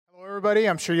everybody.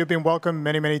 I'm sure you've been welcomed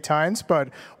many, many times, but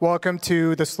welcome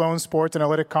to the Sloan Sports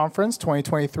Analytic Conference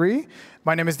 2023.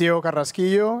 My name is Diego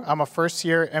Carrasquillo. I'm a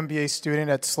first-year MBA student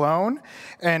at Sloan,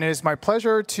 and it is my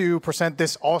pleasure to present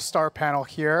this all-star panel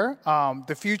here,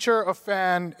 the future of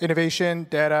fan innovation,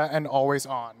 data, and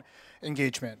always-on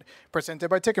engagement, presented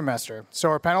by Ticketmaster. So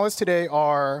our panelists today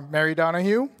are Mary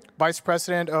Donahue, Vice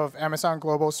President of Amazon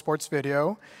Global Sports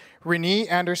Video, Renee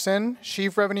Anderson,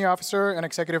 Chief Revenue Officer and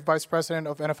Executive Vice President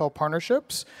of NFL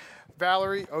Partnerships,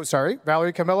 Valerie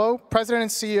Camillo, President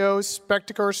and CEO,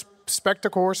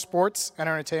 Spectacor Sports and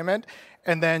Entertainment,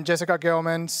 and then Jessica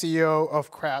Gelman, CEO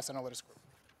of Crass Analytics Group.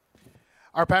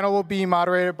 Our panel will be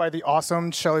moderated by the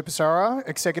awesome Shelly Pissarra,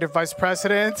 Executive Vice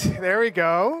President, there we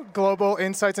go, Global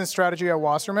Insights and Strategy at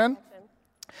Wasserman.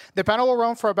 The panel will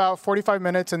run for about 45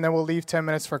 minutes, and then we'll leave 10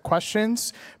 minutes for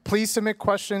questions. Please submit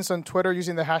questions on Twitter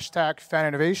using the hashtag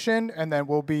FanInnovation, and then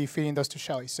we'll be feeding those to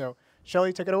Shelly. So,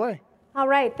 Shelly, take it away. All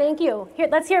right, thank you.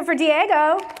 Let's hear it for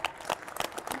Diego.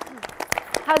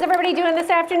 How's everybody doing this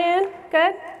afternoon?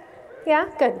 Good? Yeah,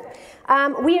 good.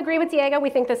 We agree with Diego. We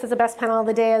think this is the best panel of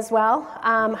the day as well.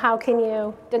 How can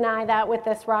you deny that with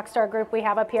this rock star group we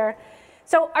have up here?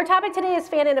 So our topic today is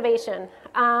fan innovation,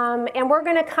 and we're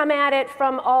going to come at it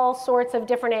from all sorts of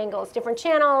different angles, different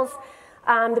channels,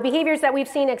 the behaviors that we've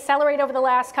seen accelerate over the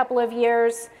last couple of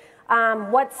years,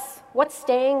 what's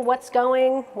staying, what's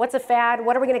going, what's a fad,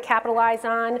 what are we going to capitalize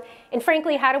on, and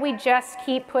frankly, how do we just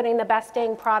keep putting the best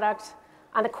dang product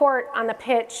on the court, on the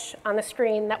pitch, on the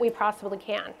screen that we possibly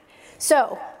can.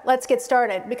 So let's get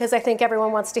started, because I think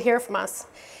everyone wants to hear from us.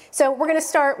 So we're going to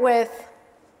start with,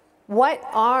 what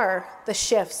are the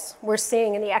shifts we're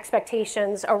seeing in the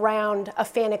expectations around a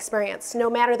fan experience, no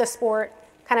matter the sport,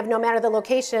 kind of no matter the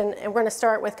location? And we're going to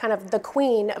start with kind of the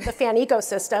queen of the fan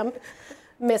ecosystem,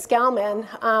 Ms.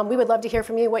 Gelman. We would love to hear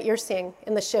from you what you're seeing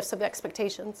in the shifts of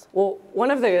expectations. Well,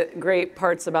 one of the great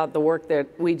parts about the work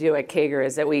that we do at Kager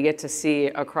is that we get to see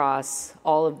across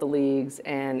all of the leagues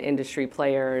and industry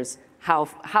players how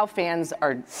fans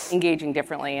are engaging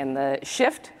differently. And the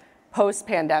shift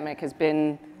post-pandemic has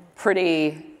been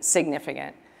pretty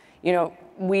significant. You know,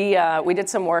 we did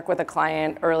some work with a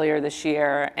client earlier this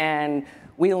year, and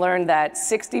we learned that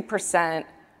 60%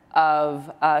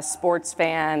 of sports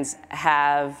fans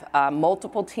have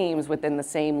multiple teams within the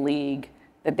same league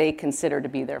that they consider to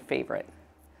be their favorite.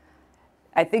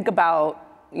 I think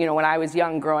about, you know, when I was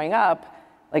young growing up,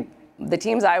 like the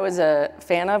teams I was a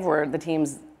fan of were the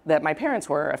teams that my parents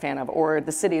were a fan of, or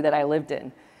the city that I lived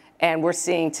in. And we're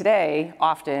seeing today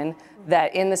often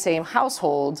that in the same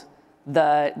household,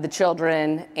 the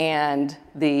children and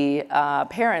the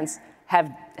parents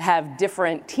have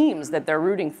different teams that they're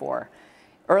rooting for.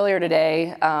 Earlier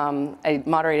today, I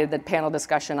moderated the panel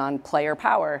discussion on player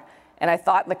power, and I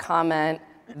thought the comment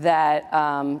that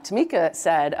Tamika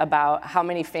said about how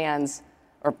many fans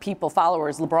or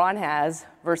followers LeBron has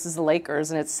versus the Lakers,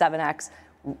 and it's 7x,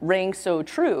 rang so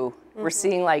true. Mm-hmm. We're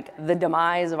seeing like the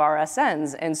demise of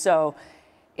RSNs. And so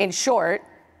in short,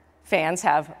 fans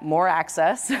have more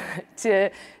access to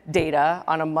data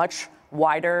on a much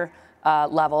wider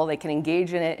level. They can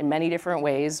engage in it in many different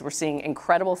ways. We're seeing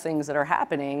incredible things that are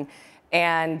happening.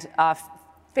 And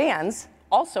fans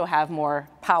also have more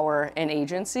power and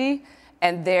agency,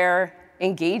 and they're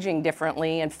engaging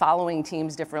differently and following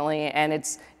teams differently. And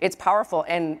it's powerful.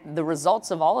 And the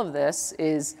results of all of this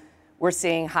is we're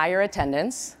seeing higher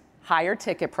attendance, higher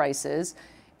ticket prices,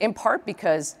 in part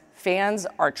because fans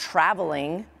are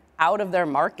traveling out of their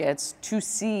markets to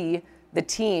see the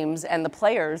teams and the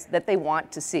players that they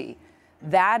want to see.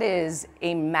 That is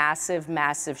a massive,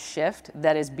 massive shift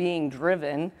that is being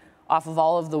driven off of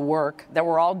all of the work that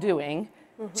we're all doing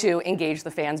to engage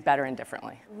the fans better and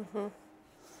differently.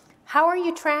 How are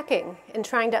you tracking and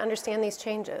trying to understand these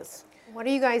changes? What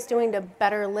are you guys doing to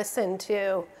better listen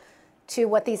to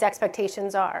what these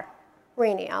expectations are?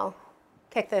 Rainey, I'll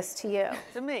kick this to you.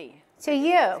 To me. To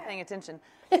you. Paying attention.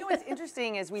 You know what's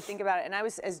interesting as we think about it, and I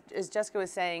was, as Jessica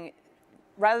was saying,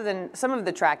 rather than some of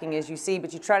the tracking is you see,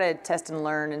 but you try to test and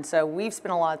learn. And so we've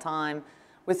spent a lot of time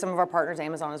with some of our partners,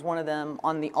 Amazon is one of them,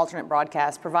 on the alternate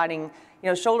broadcast, providing, you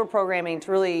know, shoulder programming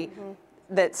to really,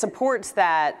 that supports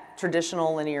that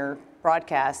traditional linear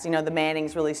broadcast. You know, the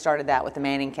Mannings really started that with the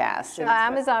Manning cast.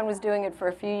 Amazon was doing it for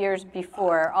a few years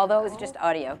before, although it was just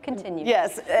audio. Continue.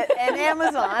 Yes, and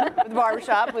Amazon with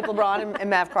Barbershop with LeBron and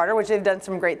Mav Carter, which they've done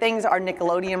some great things. Our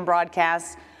Nickelodeon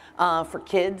broadcast for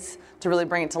kids to really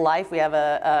bring it to life. We have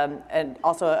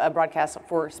also a broadcast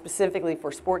specifically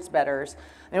for sports bettors.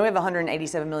 I mean, we have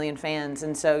 187 million fans,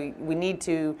 and so we need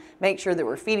to make sure that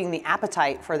we're feeding the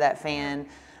appetite for that fan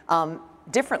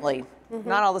differently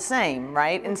not all the same,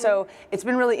 right? And so it's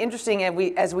been really interesting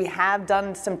as we have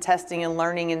done some testing and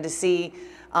learning and to see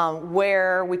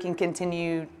where we can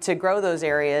continue to grow those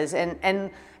areas.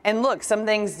 And look, some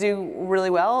things do really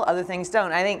well, other things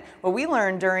don't. I think what we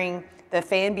learned during the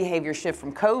fan behavior shift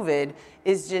from COVID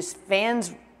is just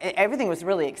fans, everything was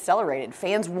really accelerated.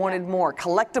 Fans wanted more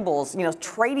collectibles,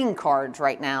 trading cards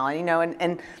right now,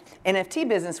 and NFT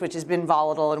business, which has been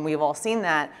volatile, and we've all seen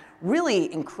that,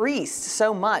 really increased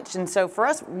so much. And so for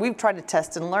us, we've tried to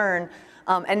test and learn.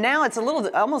 And now it's a little,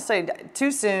 I almost say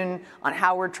too soon on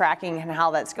how we're tracking and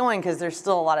how that's going, because there's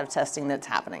still a lot of testing that's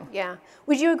happening. Yeah.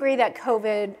 Would you agree that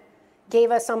COVID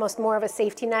gave us almost more of a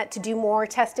safety net to do more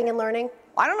testing and learning?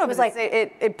 I don't know if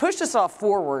it pushed us all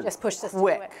forward. Just pushed us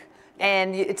quick. to it.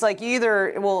 And it's like you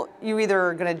either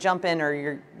are going to jump in or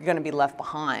you're going to be left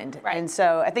behind. Right. And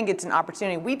so I think it's an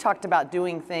opportunity. We talked about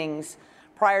doing things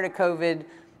prior to COVID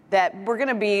that we're going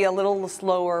to be a little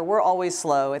slower. We're always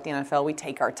slow at the NFL. We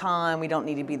take our time. We don't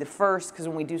need to be the first, because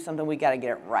when we do something, we got to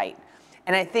get it right.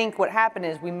 And I think what happened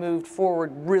is we moved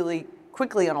forward really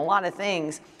quickly on a lot of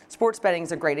things. Sports betting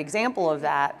is a great example of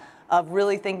that, of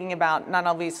really thinking about not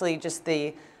obviously just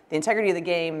the integrity of the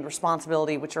game,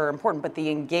 responsibility, which are important, but the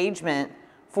engagement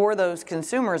for those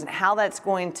consumers and how that's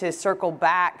going to circle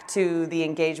back to the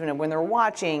engagement of when they're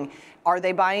watching. Are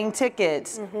they buying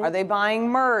tickets? Are they buying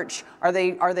merch? Are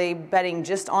they betting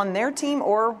just on their team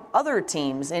or other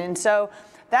teams? And so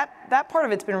that part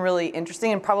of it's been really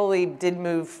interesting and probably did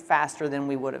move faster than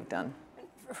we would have done.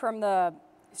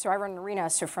 So I run an arena,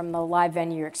 so from the live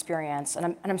venue experience,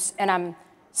 and I'm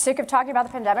sick of talking about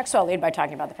the pandemic, so I'll lead by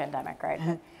talking about the pandemic,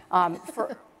 right?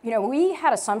 We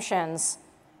had assumptions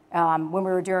when we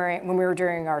were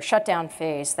during our shutdown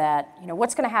phase that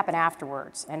what's going to happen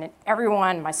afterwards, and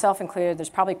everyone, myself included, there's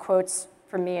probably quotes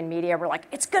from me in media were like,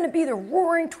 it's going to be the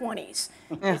Roaring 20s,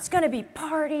 it's going to be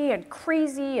party and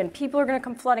crazy, and people are going to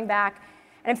come flooding back.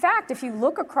 And in fact, if you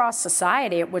look across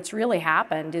society, what's really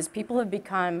happened is people have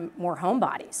become more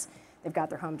homebodies. They've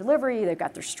got their home delivery, they've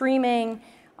got their streaming.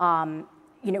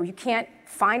 You can't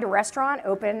find a restaurant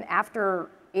open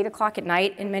after 8 o'clock at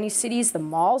night in many cities. The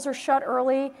malls are shut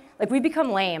early. Like, we've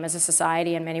become lame as a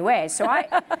society in many ways. I've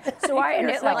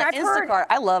Instacart. heard.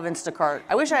 I love Instacart.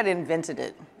 I wish I had invented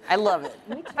it. I love it.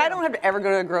 If I don't have to ever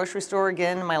go to a grocery store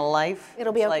again in my life,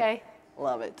 It'll be okay.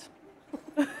 Love it.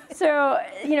 So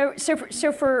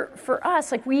for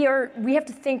us, like we have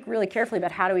to think really carefully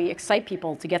about how do we excite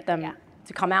people to get them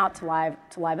to come out to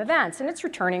live events, and it's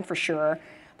returning for sure.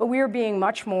 But we are being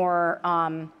much more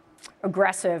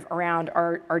aggressive around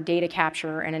our data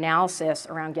capture and analysis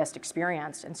around guest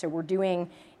experience, and so we're doing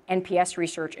NPS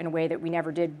research in a way that we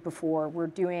never did before. We're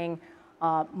doing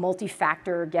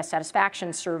multi-factor guest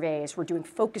satisfaction surveys. We're doing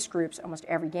focus groups almost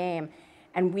every game,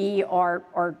 and we are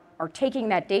taking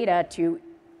that data to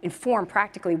inform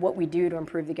practically what we do to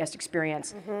improve the guest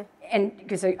experience. And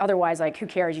because otherwise, like, who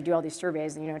cares? You do all these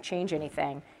surveys and you don't change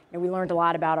anything. We learned a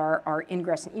lot about our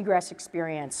ingress and egress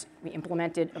experience. We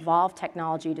implemented evolved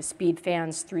technology to speed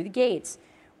fans through the gates.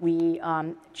 We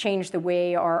changed the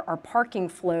way our parking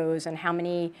flows and how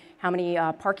many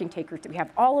parking takers that we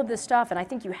have. All of this stuff, and I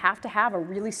think you have to have a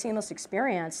really seamless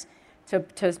experience for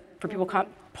people to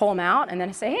pull them out and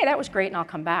then say, hey, that was great, and I'll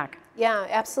come back. Yeah,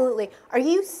 absolutely. Are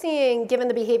you seeing, given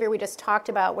the behavior we just talked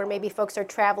about, where maybe folks are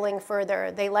traveling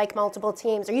further, they like multiple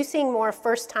teams, are you seeing more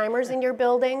first-timers in your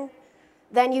building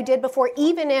than you did before,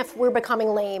 even if we're becoming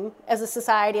lame as a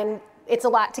society and it's a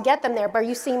lot to get them there, but are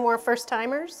you seeing more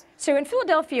first-timers? So in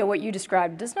Philadelphia, what you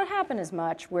described does not happen as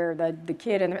much, where the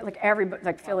kid and everybody,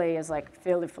 like Philly is like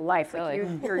Philly for life. Like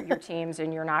your teams,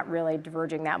 and you're not really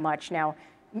diverging that much. Now,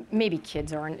 maybe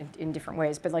kids are in different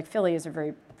ways, but like Philly is a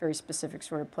very, very specific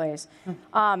sort of place.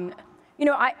 I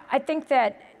think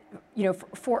that,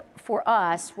 for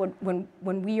us, when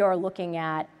we are looking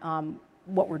at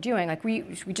what we're doing, like we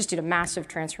just did a massive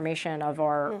transformation of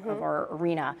our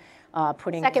arena,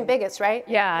 putting second biggest, right?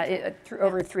 Yeah,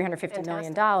 over $350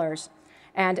 million.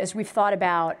 And as we've thought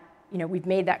about, we've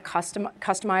made that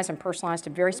customized and personalized to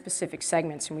very specific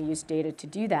segments, and we use data to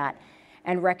do that.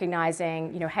 And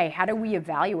recognizing, hey, how do we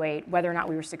evaluate whether or not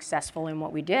we were successful in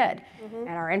what we did? And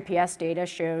our NPS data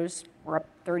shows we're up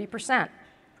 30%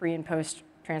 pre and post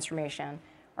transformation.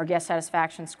 Our guest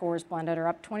satisfaction scores blended are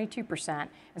up 22%.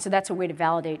 And so that's a way to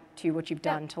validate what you've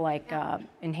done to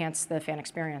enhance the fan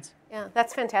experience. Yeah,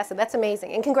 that's fantastic. That's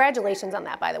amazing. And congratulations on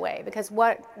that, by the way, because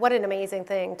what an amazing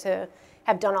thing to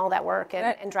have done all that work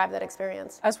and drive that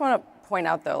experience. I just want to point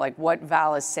out, though, like what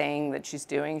Val is saying that she's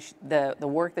doing, the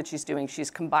work that she's doing, she's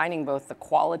combining both the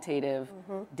qualitative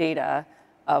data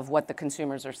of what the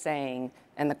consumers are saying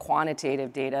and the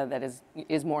quantitative data that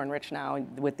is more enriched now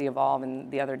with the Evolve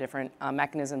and the other different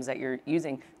mechanisms that you're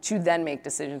using to then make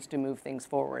decisions to move things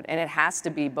forward. And it has to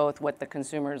be both what the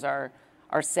consumers are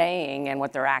saying and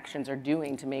what their actions are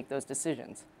doing to make those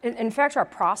decisions. In fact, our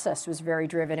process was very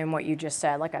driven in what you just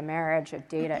said, like a marriage of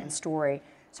data and story.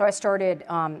 So I started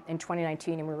in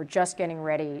 2019, and we were just getting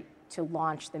ready to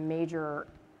launch the major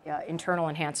internal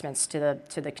enhancements to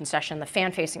the concession, the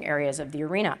fan-facing areas of the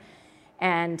arena.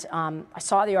 And I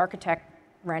saw the architect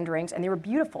renderings, and they were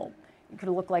beautiful. It could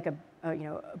look like a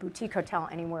boutique hotel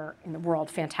anywhere in the world,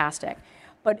 fantastic.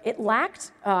 But it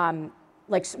lacked,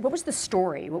 what was the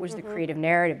story? What was the creative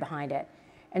narrative behind it?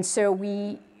 And so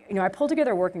I pulled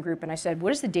together a working group, and I said, what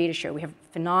does the data show? We have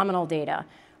phenomenal data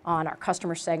on our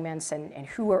customer segments and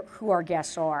who our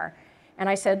guests are. And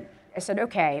I said,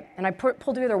 okay, and I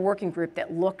pulled together a working group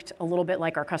that looked a little bit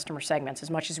like our customer segments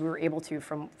as much as we were able to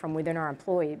from within our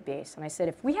employee base. And I said,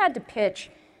 if we had to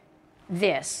pitch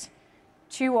this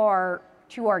to our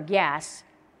guests,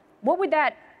 what would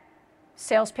that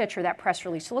sales pitch or that press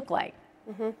release look like?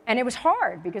 And it was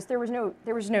hard because there was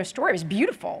no story. It was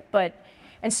beautiful,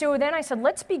 and so then I said,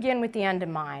 let's begin with the end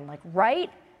in mind. Like, write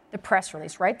the press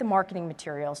release, write the marketing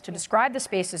materials to describe the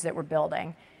spaces that we're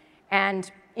building. And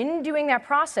in doing that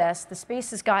process, the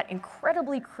spaces got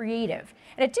incredibly creative.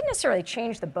 And it didn't necessarily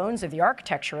change the bones of the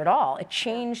architecture at all. It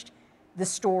changed the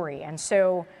story. And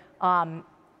so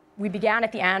we began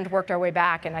at the end, worked our way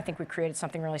back, and I think we created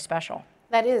something really special.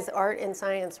 That is art and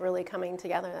science really coming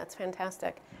together. That's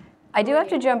fantastic. I do have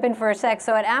to jump in for a sec.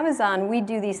 So at Amazon, we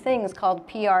do these things called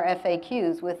PR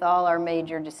FAQs with all our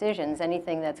major decisions,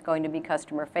 anything that's going to be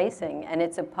customer facing. And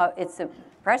it's a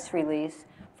press release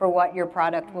for what your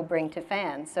product will bring to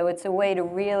fans. So it's a way to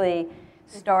really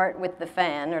start with the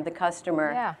fan or the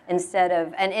customer instead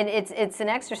of, and it's an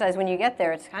exercise when you get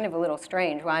there, it's kind of a little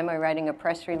strange. Why am I writing a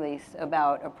press release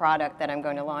about a product that I'm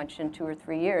going to launch in 2 or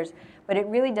 3 years? But it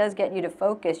really does get you to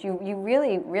focus. You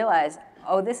really realize,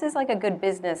 oh, this is like a good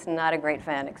business, not a great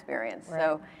fan experience. Right.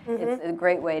 So it's a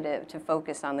great way to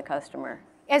focus on the customer.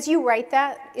 As you write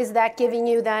that, is that giving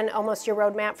you then almost your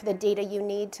roadmap for the data you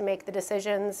need to make the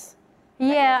decisions?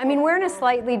 Yeah, I mean, we're in a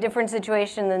slightly different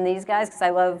situation than these guys because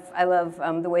I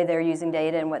love the way they're using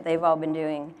data and what they've all been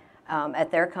doing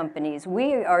at their companies.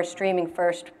 We are streaming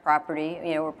first property.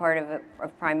 We're part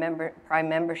of Prime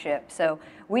membership, so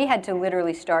we had to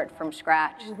literally start from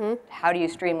scratch. How do you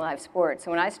stream live sports?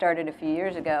 So when I started a few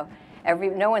years ago,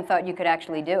 no one thought you could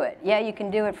actually do it. Yeah, you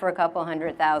can do it for a couple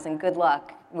 100,000. Good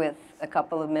luck with a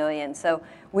couple of million. So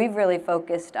we've really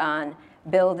focused on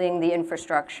building the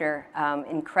infrastructure,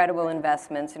 incredible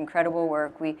investments, incredible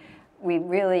work. We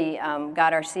really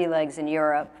got our sea legs in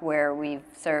Europe, where we've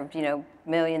served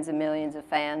millions and millions of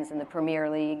fans in the Premier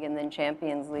League and then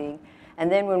Champions League.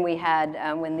 And then when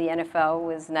when the NFL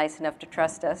was nice enough to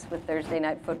trust us with Thursday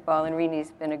Night Football, and Reni's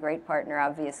been a great partner,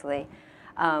 obviously,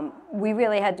 we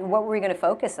really had to, what were we going to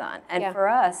focus on? And for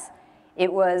us,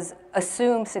 it was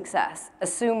assume success.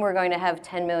 Assume we're going to have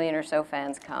 10 million or so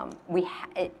fans come.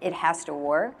 It has to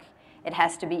work. It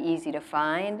has to be easy to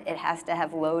find. It has to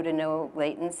have low to no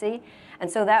latency.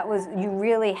 And so you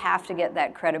really have to get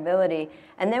that credibility.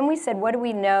 And then we said, what do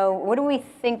we know? What do we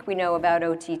think we know about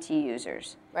OTT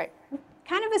users? Right.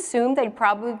 Kind of assumed they'd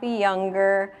probably be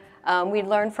younger. We'd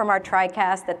learned from our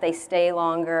TriCast that they stay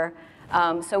longer.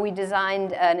 So we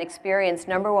designed an experience,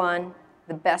 number one,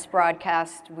 the best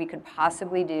broadcast we could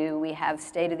possibly do. We have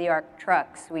state-of-the-art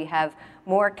trucks. We have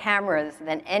more cameras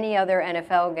than any other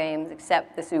NFL games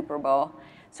except the Super Bowl.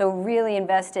 So really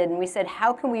invested, and we said,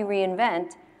 how can we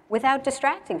reinvent without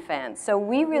distracting fans? So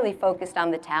we really focused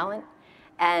on the talent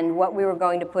and what we were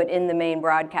going to put in the main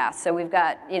broadcast. So we've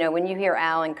got, when you hear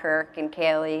Al and Kirk and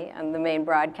Kaylee on the main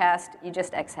broadcast, you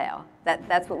just exhale.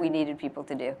 That's what we needed people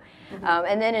to do.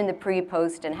 And then in the pre,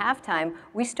 post, and halftime,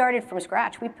 we started from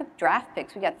scratch. We picked draft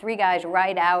picks. We got 3 guys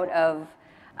right out of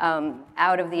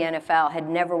the NFL, had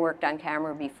never worked on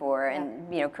camera before, and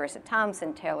Carissa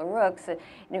Thompson, Taylor Rooks, an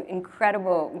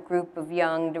incredible group of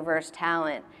young, diverse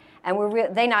talent.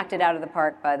 And they knocked it out of the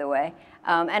park, by the way.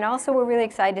 And also, we're really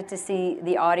excited to see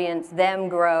the audience, them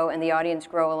grow, and the audience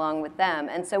grow along with them.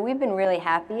 And so we've been really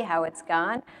happy how it's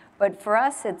gone. But for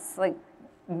us, it's like,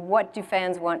 what do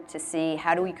fans want to see?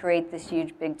 How do we create this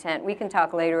huge big tent? We can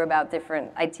talk later about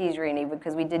different ITs, Rini,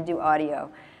 because we did do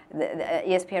audio.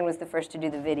 ESPN was the first to do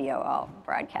the video all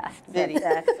broadcast.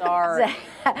 Sorry.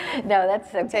 No,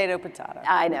 that's potato.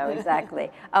 I know, exactly.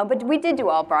 But we did do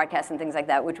all broadcasts and things like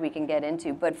that, which we can get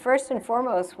into. But first and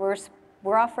foremost,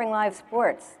 we're offering live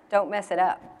sports. Don't mess it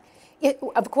up.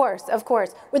 Of course, of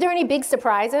course. Were there any big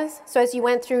surprises? So as you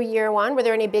went through year one, were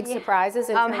there any big surprises?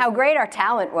 How great our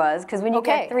talent was, because when you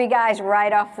get 3 guys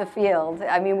right off the field,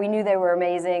 I mean, we knew they were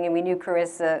amazing, and we knew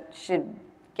Carissa should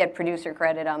get producer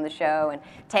credit on the show, and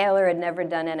Taylor had never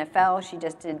done NFL. She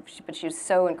just did, but she was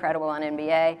so incredible on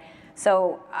NBA.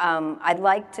 So I'd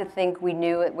like to think we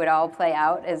knew it would all play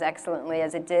out as excellently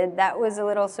as it did. That was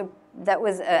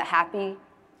a happy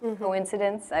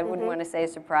coincidence. I wouldn't want to say a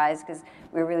surprise, because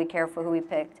we were really careful who we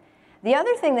picked. The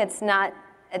other thing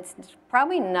it's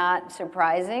probably not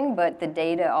surprising, but the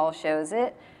data all shows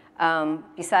it.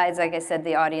 Besides, like I said,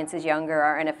 the audience is younger.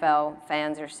 Our NFL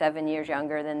fans are 7 years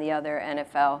younger than the other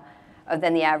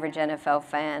than the average NFL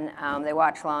fan. They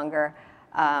watch longer.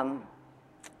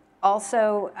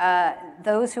 Also,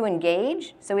 those who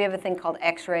engage, so we have a thing called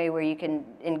X-ray where you can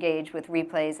engage with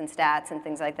replays and stats and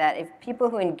things like that. If people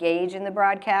who engage in the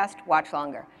broadcast watch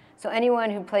longer. So anyone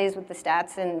who plays with the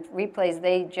stats and replays,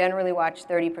 they generally watch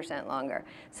 30% longer.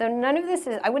 So none of this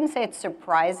is, I wouldn't say it's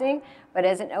surprising, but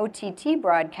as an OTT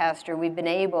broadcaster, we've been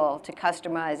able to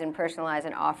customize and personalize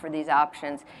and offer these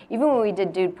options. Even when we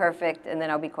did Dude Perfect, and then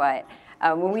I'll be quiet.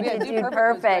 When we did Dude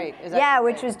Perfect,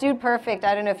 which was Dude Perfect.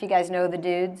 I don't know if you guys know the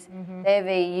dudes. They have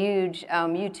a huge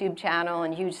YouTube channel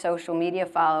and huge social media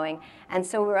following. And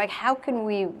so we're like, how can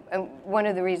we, one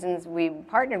of the reasons we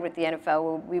partnered with the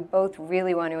NFL, we both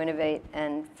really want to innovate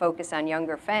and focus on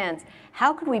younger fans.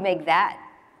 How could we make that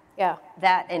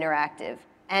interactive?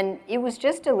 And it was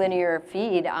just a linear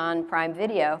feed on Prime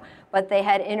Video, but they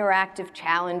had interactive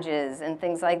challenges and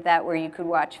things like that where you could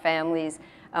watch families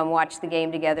watch the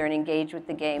game together and engage with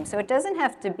the game. So it doesn't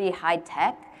have to be high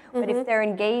tech, but if they're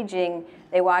engaging,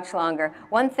 they watch longer.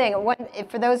 One thing,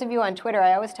 for those of you on Twitter,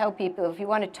 I always tell people, if you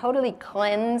want to totally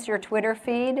cleanse your Twitter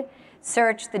feed,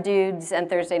 search the Dudes and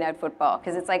Thursday Night Football,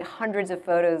 because it's like hundreds of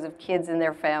photos of kids and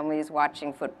their families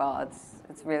watching football.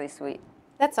 It's really sweet.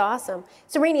 That's awesome.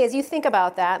 So Rainey, as you think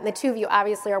about that, and the two of you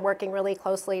obviously are working really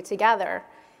closely together,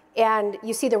 and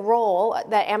you see the role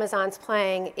that Amazon's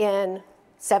playing in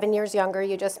 7 years younger,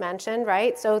 you just mentioned,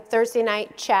 right? So Thursday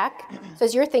night, check. So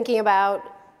as you're thinking about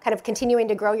kind of continuing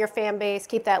to grow your fan base,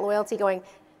 keep that loyalty going,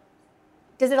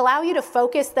 does it allow you to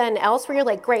focus then elsewhere? You're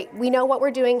like, great, we know what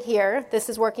we're doing here. This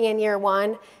is working in year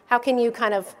one. How can you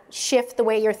kind of shift the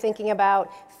way you're thinking about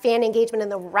fan engagement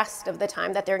and the rest of the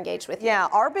time that they're engaged with you? Yeah,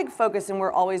 our big focus, and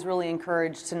we're always really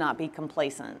encouraged to not be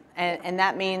complacent. And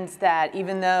that means that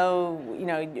even though, you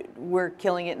know, we're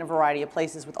killing it in a variety of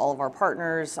places with all of our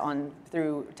partners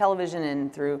through television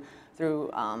and through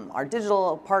our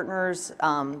digital partners,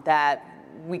 that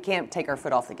we can't take our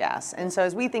foot off the gas. And so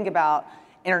as we think about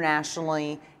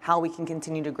internationally, how we can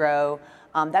continue to grow,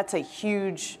 that's a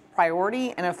huge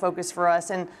priority and a focus for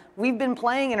us. And we've been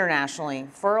playing internationally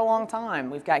for a long time.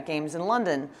 We've got games in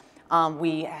London.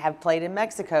 We have played in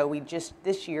Mexico. We just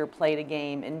this year played a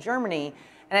game in Germany.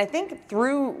 And I think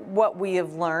through what we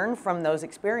have learned from those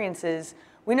experiences,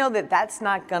 we know that that's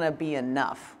not going to be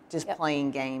enough, just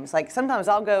playing games. Like sometimes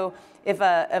I'll go, if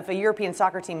a European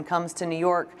soccer team comes to New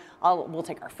York, we'll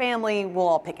take our family, we'll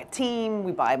all pick a team,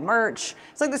 we buy merch.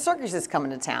 It's like the circus is coming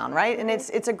to town, right? And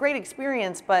it's a great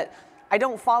experience, but I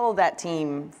don't follow that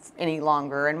team any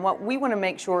longer. And what we want to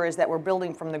make sure is that we're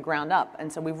building from the ground up.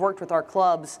 And so we've worked with our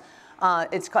clubs.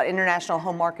 It's called International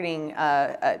Home Marketing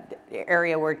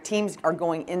area where teams are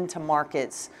going into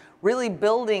markets, really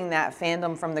building that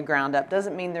fandom from the ground up.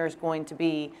 Doesn't mean there's going to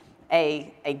be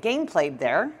a game played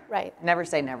there. Right. Never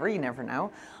say never, you never know.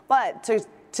 But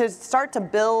to start to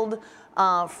build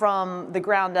from the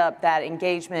ground up that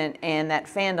engagement and that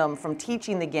fandom from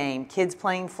teaching the game, kids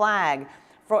playing flag,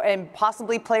 and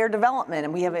possibly player development.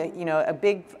 And we have a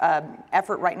big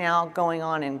effort right now going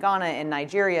on in Ghana and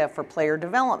Nigeria for player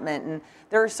development. And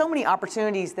there are so many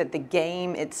opportunities that the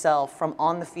game itself, from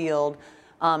on the field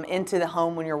into the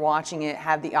home when you're watching it,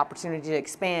 have the opportunity to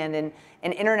expand.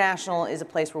 And international is a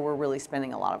place where we're really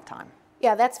spending a lot of time.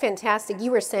 Yeah, that's fantastic.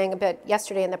 You were saying a bit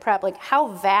yesterday in the prep, like how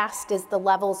vast is the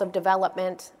levels of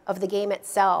development of the game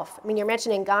itself? I mean, you're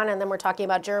mentioning Ghana, and then we're talking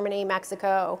about Germany,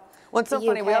 Mexico. Well, it's so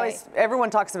funny.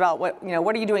 Everyone talks about what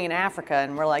are you doing in Africa?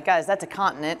 And we're like, guys, that's a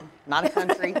continent, not a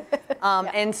country.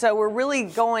 And so we're really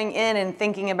going in and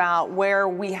thinking about where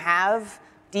we have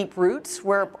deep roots,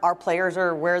 where our players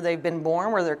are, where they've been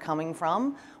born, where they're coming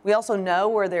from. We also know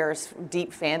where there's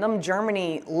deep fandom.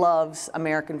 Germany loves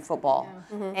American football.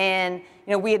 Yeah. Mm-hmm. And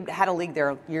we had a league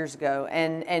there years ago,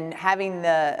 and having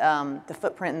the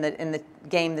footprint in the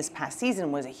game this past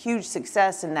season was a huge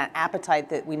success, and that appetite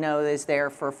that we know is there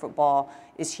for football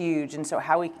is huge. And so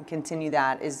how we can continue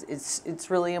that it's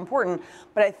really important.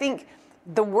 But I think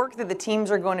the work that the teams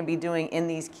are going to be doing in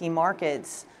these key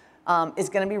markets, is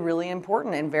going to be really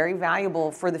important and very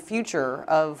valuable for the future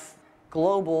of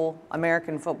global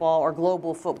American football, or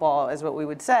global football is what we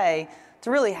would say, to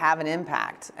really have an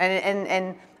impact.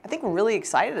 And I think we're really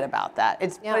excited about that.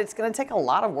 But it's going to take a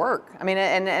lot of work. I mean,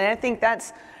 and I think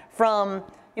that's from,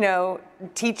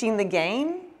 teaching the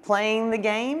game, playing the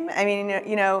game. I mean,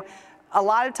 a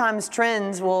lot of times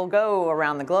trends will go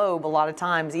around the globe, a lot of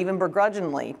times, even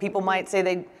begrudgingly. People might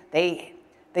say they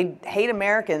hate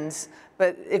Americans,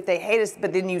 but if they hate us,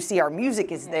 but then you see our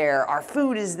music is there, our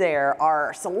food is there,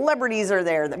 our celebrities are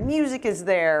there, the music is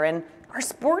there, and our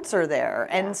sports are there.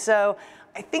 And so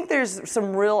I think there's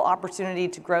some real opportunity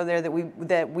to grow there that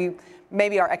we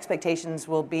maybe our expectations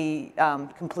will be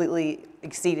completely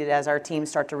exceeded as our teams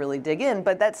start to really dig in.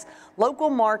 But that's local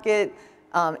market,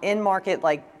 in market,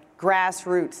 like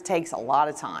grassroots takes a lot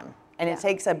of time. And it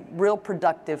takes a real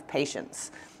productive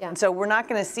patience. And so we're not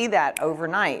going to see that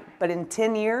overnight. But in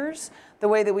 10 years, the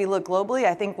way that we look globally,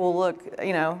 I think we'll look,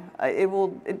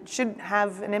 it should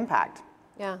have an impact.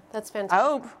 Yeah, that's fantastic. I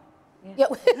hope. Yeah,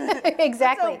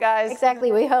 exactly. Let's hope, guys.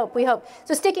 Exactly, we hope.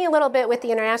 So sticking a little bit with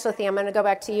the international theme, I'm going to go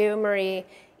back to you, Marie,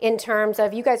 in terms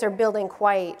of you guys are building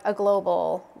quite a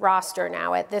global roster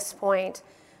now at this point.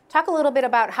 Talk a little bit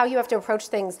about how you have to approach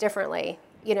things differently.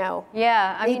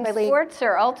 Yeah, I mean, sports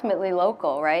are ultimately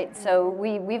local, right? So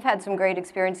we've had some great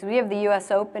experiences. We have the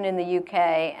U.S. Open in the UK,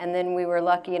 and then we were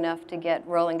lucky enough to get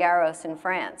Roland Garros in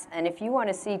France. And if you want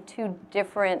to see two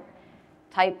different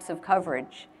types of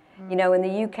coverage, in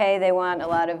the UK, they want a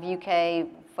lot of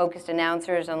UK-focused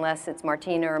announcers, unless it's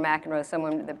Martina or McEnroe,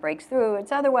 someone that breaks through.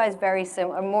 It's otherwise very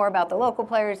similar, more about the local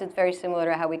players. It's very similar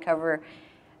to how we cover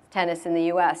tennis in the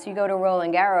U.S. You go to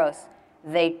Roland Garros,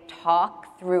 they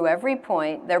talk through every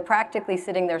point. They're practically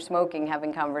sitting there smoking,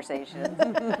 having conversations.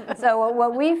 So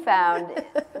what we found,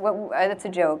 that's a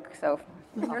joke, so.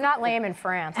 You're not lame in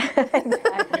France.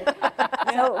 Exactly.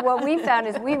 So what we found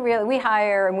is we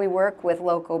hire and we work with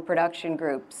local production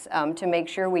groups to make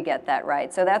sure we get that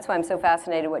right. So that's why I'm so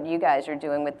fascinated what you guys are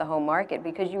doing with the home market,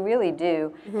 because you really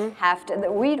do have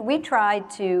to. We try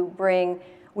to bring.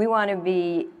 We want to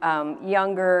be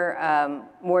younger,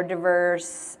 more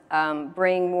diverse,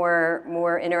 bring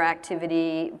more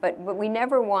interactivity, but we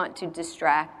never want to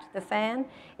distract the fan.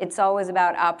 It's always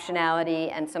about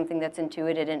optionality and something that's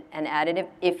intuitive and additive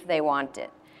if they want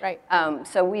it. Right.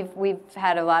 So we've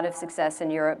had a lot of success in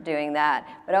Europe doing that,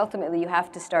 but ultimately you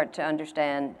have to start to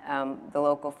understand the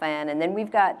local fan. And then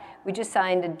we just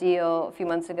signed a deal a few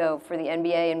months ago for the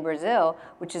NBA in Brazil,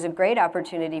 which is a great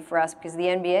opportunity for us because the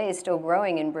NBA is still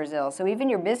growing in Brazil. So even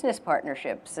your business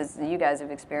partnerships, as you guys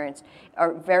have experienced,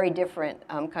 are very different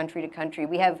country to country.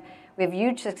 We have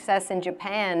huge success in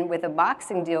Japan with a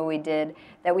boxing deal we did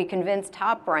that we convinced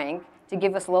Top Rank to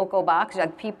give us local boxers,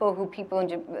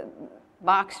 like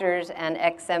boxers and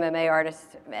ex-MMA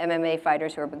artists, MMA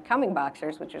fighters who are becoming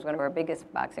boxers, which is one of our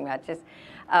biggest boxing matches,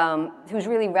 who's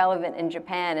really relevant in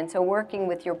Japan. And so working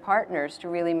with your partners to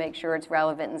really make sure it's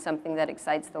relevant and something that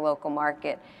excites the local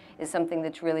market is something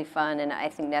that's really fun and I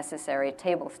think necessary,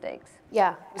 table stakes.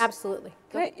 Yeah, absolutely.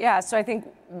 Yeah, so I think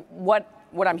what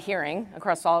I'm hearing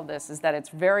across all of this is that it's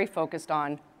very focused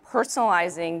on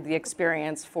personalizing the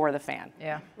experience for the fan.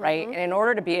 Yeah. Right? And in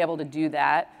order to be able to do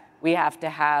that, we have to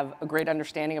have a great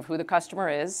understanding of who the customer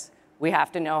is. We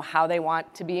have to know how they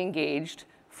want to be engaged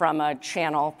from a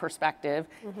channel perspective.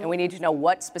 And we need to know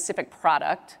what specific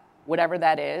product, whatever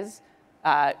that is,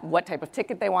 what type of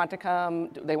ticket they want to come,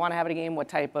 do they want to have at a game, what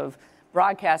type of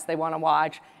broadcast they want to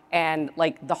watch. And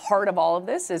like the heart of all of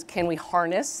this is, can we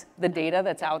harness the data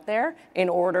that's out there in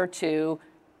order to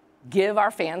give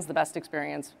our fans the best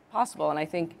experience possible? And I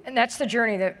think... And that's the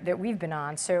journey that we've been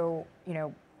on. So,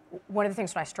 one of the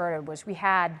things when I started was we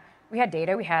had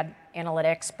data, we had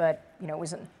analytics, but it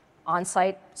was an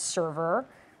on-site server.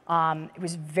 It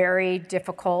was very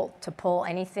difficult to pull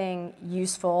anything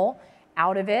useful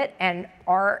out of it, and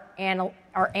our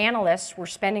analysts were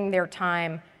spending their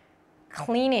time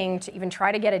cleaning to even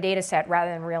try to get a data set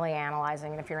rather than really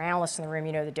analyzing. And if you're analysts in the room,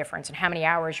 you know the difference, and how many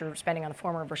hours you're spending on the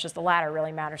former versus the latter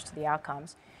really matters to the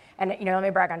outcomes. And let me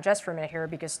brag on Jess for a minute here,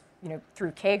 because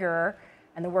through Kager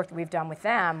and the work that we've done with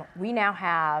them, we now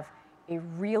have a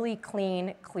really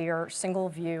clean, clear, single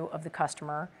view of the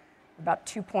customer, about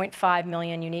 2.5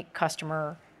 million unique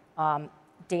customer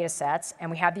data sets, and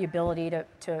we have the ability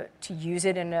to use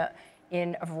it in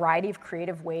a variety of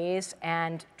creative ways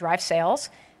and drive sales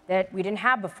that we didn't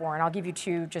have before. And I'll give you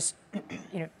two just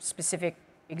specific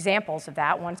examples of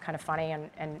that. One's kind of funny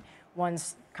and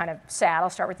one's kind of sad. I'll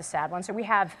start with the sad one. So we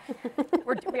are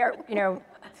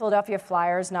Philadelphia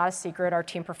Flyers, not a secret. Our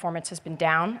team performance has been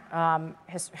down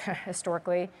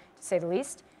historically, to say the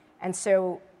least. And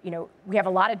so we have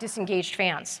a lot of disengaged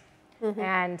fans.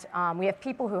 And we have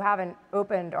people who haven't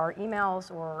opened our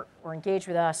emails or engaged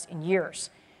with us in years.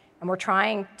 And we're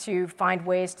trying to find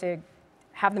ways to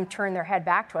have them turn their head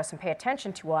back to us and pay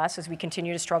attention to us as we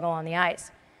continue to struggle on the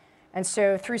ice. And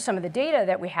so through some of the data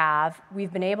that we have,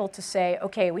 we've been able to say,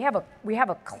 okay, we have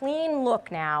a clean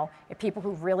look now at people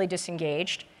who've really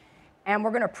disengaged, and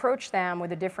we're going to approach them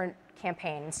with a different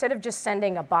campaign. Instead of just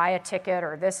sending a buy a ticket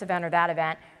or this event or that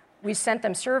event, we sent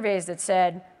them surveys that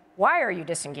said, why are you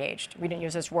disengaged? We didn't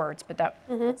use those words, but that's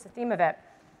the theme of it.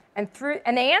 And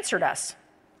they answered us,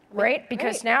 right?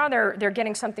 Because now they're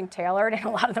getting something tailored, and a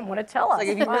lot of them want to tell us. Like,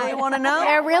 if you really want to know,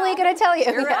 They're really going to tell you.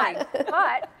 you're right.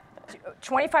 But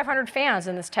 2,500 fans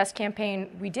in this test campaign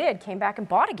we did came back and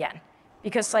bought again,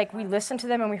 because we listened to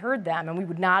them and we heard them, and we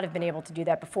would not have been able to do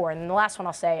that before. And then the last one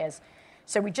I'll say is,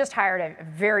 so we just hired a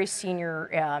very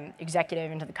senior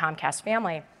executive into the Comcast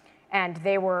family, and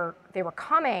they were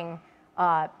coming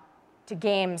to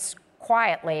games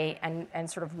quietly and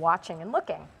sort of watching and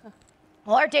looking.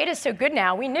 Well, our data is so good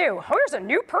now, we knew, there's a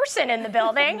new person in the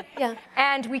building.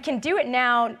 And we can do it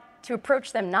now to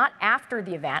approach them not after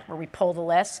the event where we pull the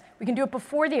list, we can do it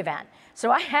before the event. So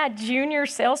I had junior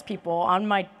salespeople on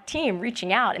my team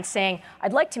reaching out and saying,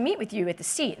 I'd like to meet with you at the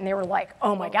seat. And they were like,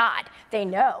 oh my God, they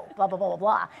know, blah, blah, blah, blah,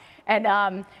 blah.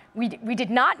 And we did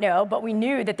not know, but we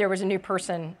knew that there was a new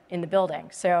person in the building.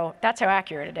 So that's how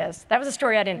accurate it is. That was a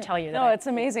story I didn't tell you. No, it's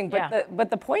amazing.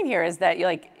 But the point here is that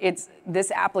it's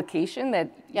this application that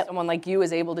someone like you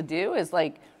is able to do is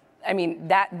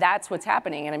that's what's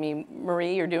happening. And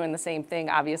Marie, you're doing the same thing.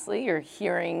 Obviously, you're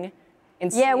hearing.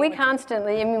 Yeah, we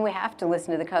constantly. We have to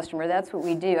listen to the customer. That's what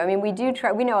we do. We do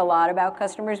try. We know a lot about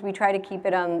customers. We try to keep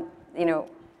it on,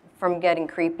 from getting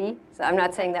creepy. So I'm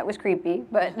not saying that was creepy,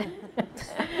 but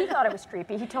he thought it was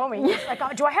creepy. He told me, he's like,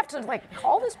 oh, do I have to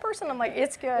call this person? I'm like,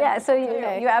 it's good. Yeah, so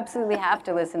you absolutely have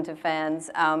to listen to fans,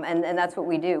 and that's what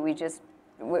we do.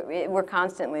 We're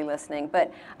constantly listening.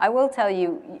 But I will tell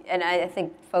you, and I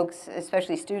think folks,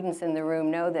 especially students in the room,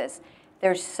 know this.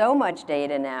 There's so much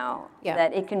data now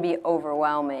that it can be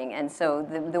overwhelming. And so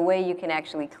the way you can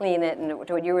actually clean it, and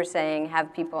what you were saying,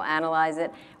 have people analyze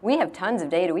it. We have tons of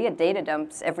data. We have data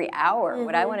dumps every hour.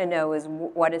 What I want to know is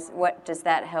what does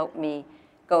that help me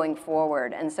going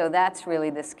forward? And so that's really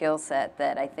the skill set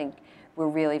that I think we're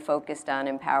really focused on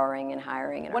empowering and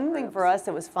hiring. One thing for us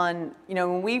that was fun,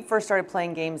 when we first started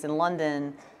playing games in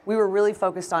London, we were really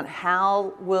focused on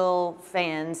how will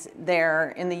fans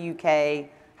there in the UK,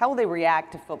 how will they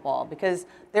react to football? Because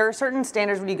there are certain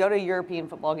standards when you go to a European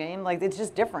football game, it's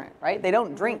just different, right? They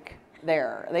don't drink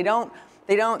there. When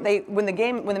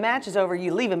the match is over,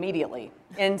 you leave immediately.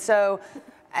 And so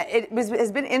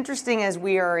has been interesting as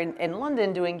we are in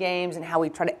London doing games and how we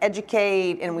try to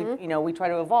educate and we try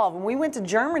to evolve. When we went to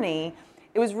Germany,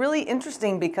 it was really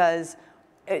interesting because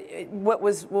what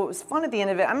was fun at the end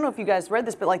of it, I don't know if you guys read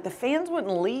this, but the fans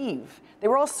wouldn't leave. They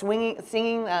were all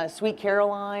singing "Sweet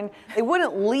Caroline." They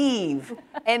wouldn't leave,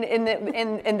 and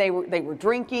they were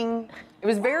drinking. It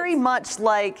was very much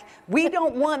like, we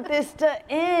don't want this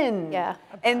to end. Yeah.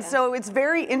 And so it's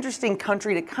very interesting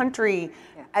country to country.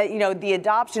 The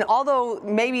adoption, although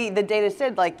maybe the data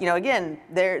said again,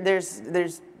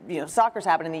 there's soccer's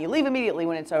happening and you leave immediately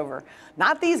when it's over.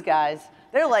 Not these guys.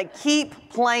 They're like, keep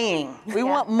playing. We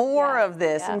want more of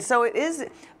this. And so it is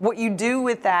what you do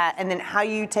with that, and then how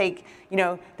you take,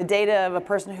 the data of a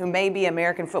person who may be an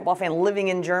American football fan living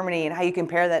in Germany, and how you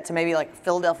compare that to maybe a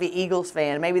Philadelphia Eagles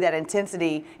fan. Maybe that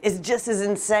intensity is just as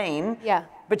insane. Yeah.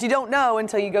 But you don't know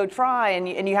until you go try,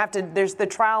 and you have to, there's the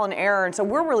trial and error. And so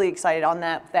we're really excited on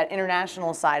that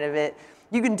international side of it.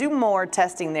 You can do more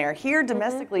testing there. Here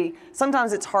domestically,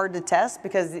 sometimes it's hard to test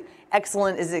because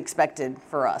excellent is expected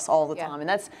for us all the time. And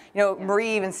that's,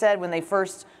 Marie even said when they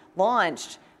first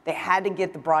launched, they had to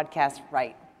get the broadcast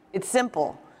right. It's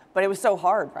simple, but it was so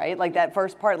hard, right? That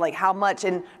first part, how much,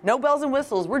 and no bells and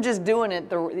whistles, we're just doing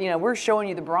it, we're showing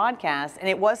you the broadcast, and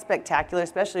it was spectacular,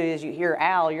 especially as you hear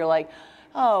Al, you're like,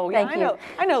 oh, yeah,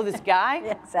 I know this guy.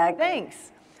 Exactly.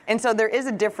 Thanks. And so there is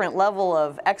a different level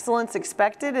of excellence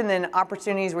expected, and then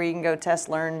opportunities where you can go test,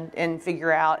 learn, and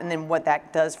figure out, and then what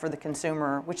that does for the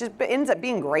consumer, which ends up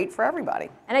being great for everybody.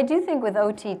 And I do think with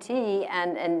OTT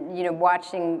and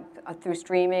watching through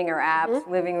streaming or apps,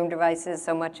 living room devices,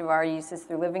 so much of our use is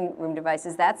through living room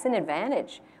devices, that's an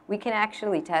advantage. We can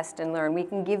actually test and learn. We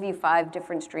can give you 5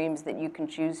 different streams that you can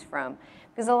choose from.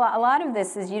 Because a lot of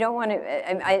this is you don't want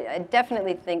to, I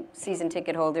definitely think season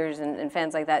ticket holders and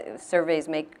fans like that, surveys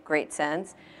make great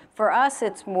sense. For us,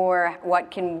 it's more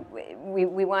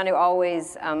we want to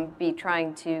always be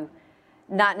trying to,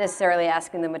 not necessarily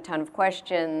asking them a ton of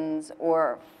questions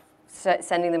or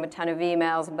sending them a ton of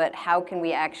emails, but how can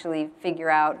we actually figure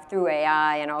out through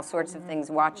AI and all sorts of things,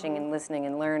 watching and listening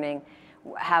and learning,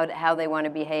 how they want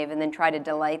to behave, and then try to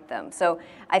delight them. So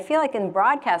I feel like in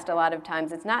broadcast a lot of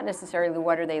times it's not necessarily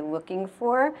what are they looking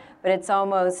for, but it's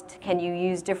almost can you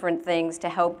use different things to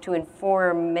help to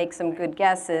inform, make some good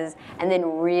guesses, and then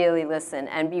really listen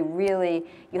and be really,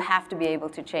 you have to be able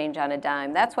to change on a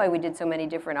dime. That's why we did so many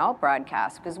different alt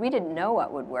broadcasts, because we didn't know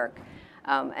what would work.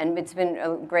 And it's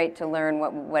been great to learn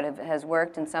what has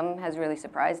worked, and some has really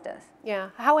surprised us. Yeah.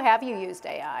 How have you used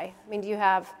AI? I mean, do you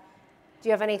have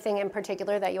anything in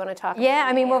particular that you want to talk about? Yeah,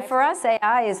 I mean, well, for us,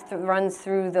 AI runs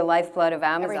through the lifeblood of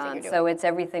Amazon. You're So it's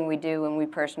everything we do, and we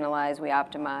personalize, we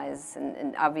optimize,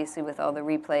 and obviously with all the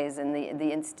replays and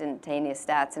the instantaneous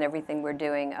stats and everything we're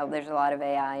doing, there's a lot of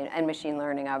AI and machine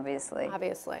learning, obviously.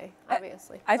 Obviously.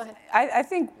 I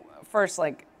think first,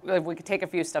 like, if we could take a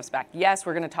few steps back. Yes,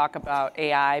 we're going to talk about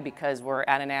AI because we're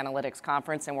at an analytics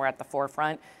conference and we're at the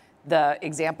forefront. The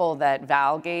example that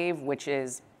Val gave, which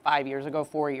is 5 years ago,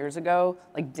 4 years ago,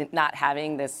 like not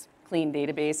having this clean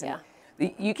database.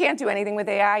 And you can't do anything with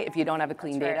AI if you don't have a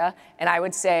clean data. And I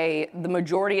would say the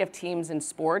majority of teams in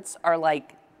sports are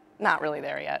like not really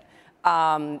there yet.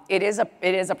 It is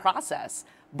a process,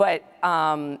 but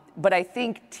I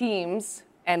think teams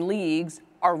and leagues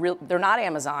they're not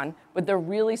Amazon, but they're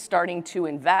really starting to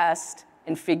invest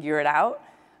and figure it out.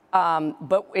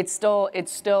 But it's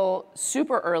still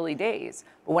super early days.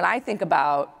 But when I think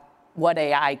about what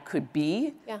AI could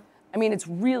be, I mean, it's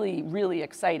really, really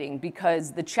exciting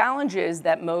because the challenges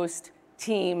that most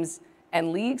teams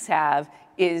and leagues have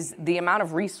is the amount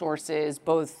of resources,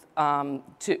 both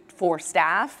for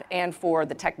staff and for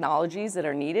the technologies that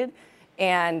are needed.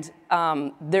 And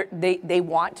they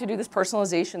want to do this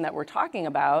personalization that we're talking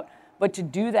about, but to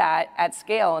do that at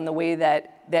scale in the way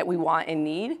that we want and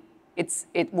need,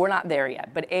 we're not there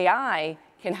yet. But AI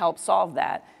can help solve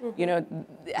that, you know,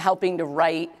 helping to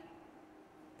write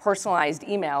personalized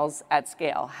emails at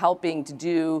scale, helping to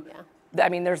do, I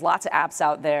mean, there's lots of apps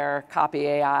out there, Copy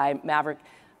AI, Maverick,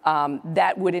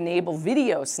 that would enable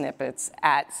video snippets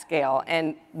at scale.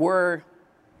 And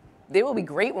they will be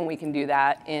great when we can do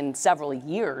that in several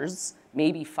years,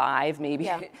 maybe 5, maybe.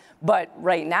 Yeah. But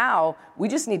right now, we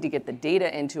just need to get the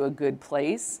data into a good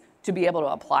place to be able to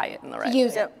apply it in the right way.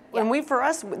 Use it. And for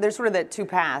us, there's sort of that two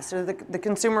paths. So the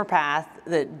consumer path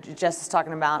that Jess is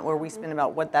talking about, where we spin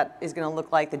about what that is going to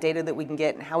look like, the data that we can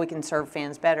get, and how we can serve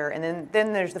fans better. And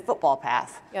then there's the football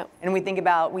path. Yep. And we think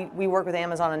about, we work with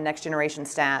Amazon on next generation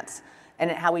stats and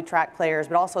how we track players,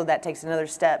 but also that takes another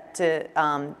step to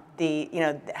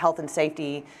the health and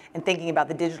safety and thinking about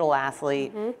the digital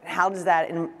athlete. How does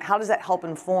that help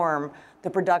inform the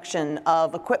production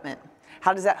of equipment?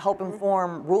 How does that help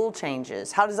inform rule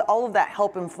changes? How does all of that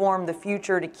help inform the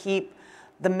future to keep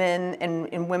the men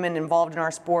and women involved in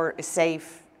our sport as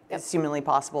safe as humanly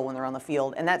possible when they're on the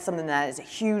field? And that's something that is a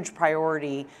huge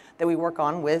priority that we work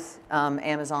on with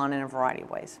Amazon in a variety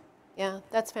of ways. Yeah,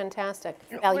 that's fantastic.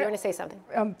 Al, you want to say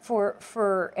something?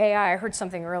 For AI, I heard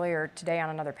something earlier today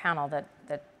on another panel that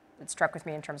struck with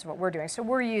me in terms of what we're doing. So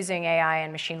we're using AI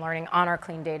and machine learning on our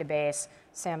clean database.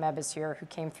 Sam Ebb is here, who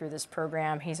came through this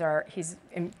program. He's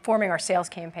informing our sales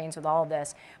campaigns with all of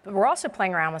this. But we're also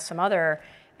playing around with some other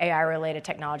AI-related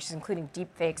technologies, including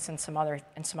deepfakes and some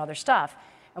other stuff.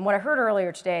 And what I heard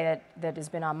earlier today that has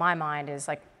been on my mind is,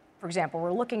 like, for example,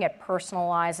 we're looking at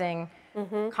personalizing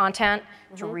content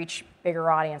to reach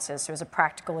bigger audiences. So as a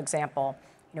practical example,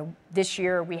 this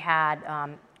year we had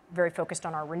very focused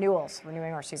on our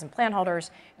renewing our season plan holders,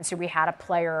 and so we had a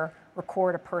player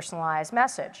record a personalized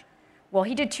message. Well,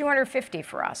 he did 250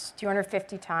 for us,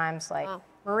 250 times, like, wow.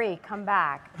 Marie, come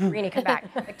back, Rini, come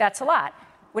back. Like, that's a lot.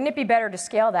 Wouldn't it be better to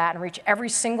scale that and reach every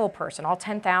single person, all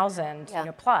 10,000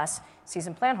 plus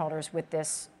season plan holders with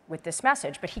this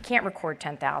message? But he can't record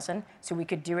 10,000, so we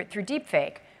could do it through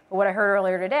deepfake. But what I heard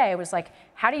earlier today was, like,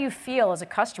 how do you feel as a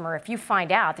customer if you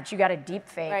find out that you got a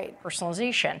deepfake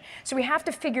personalization? So we have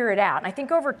to figure it out. And I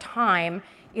think over time,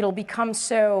 it'll become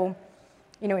so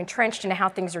entrenched into how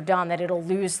things are done that it'll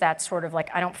lose that sort of, like,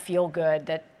 I don't feel good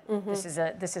that this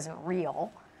isn't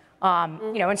real.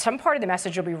 And some part of the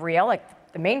message will be real, like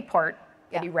the main part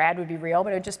that he read would be real,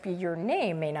 but it would just be your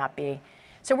name may not be.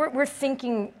 So we're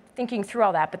thinking through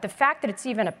all that, but the fact that it's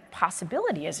even a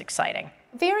possibility is exciting.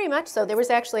 Very much so. There was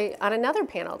actually on another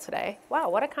panel today. Wow,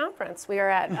 what a conference we are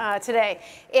at today.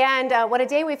 And what a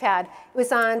day we've had. It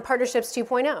was on Partnerships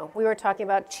 2.0. We were talking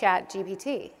about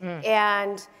ChatGPT.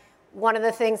 And one of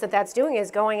the things that's doing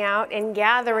is going out and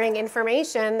gathering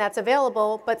information that's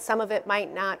available, but some of it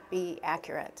might not be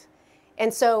accurate.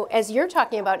 And so as you're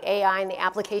talking about AI and the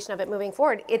application of it moving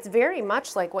forward, it's very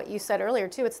much like what you said earlier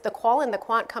too. It's the qual and the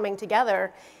quant coming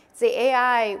together. It's the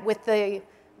AI with the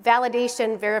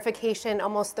validation, verification,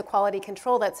 almost the quality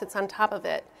control that sits on top of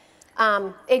it.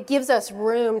 It gives us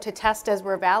room to test as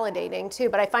we're validating too,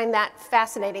 but I find that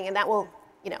fascinating, and that will,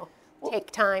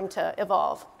 take time to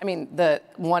evolve. I mean,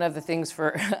 one of the things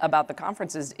about the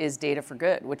conference is data for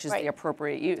good, which is the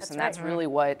appropriate use, that's really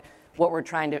what we're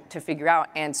trying to figure out.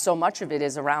 And so much of it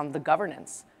is around the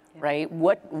governance, right?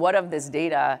 What of this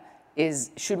data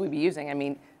should we be using? I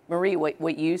mean, Marie,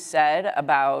 what you said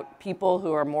about people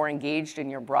who are more engaged in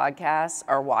your broadcasts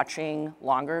are watching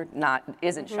longer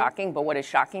isn't shocking, but what is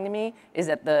shocking to me is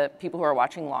that the people who are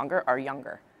watching longer are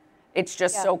younger. It's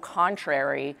just so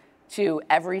contrary to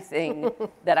everything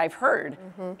that I've heard.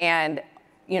 And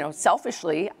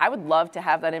selfishly, I would love to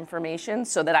have that information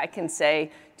so that I can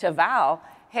say to Val,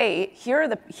 hey, here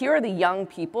are the young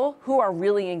people who are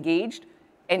really engaged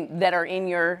and that are in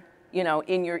your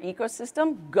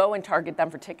ecosystem. Go and target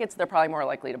them for tickets. They're probably more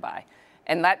likely to buy.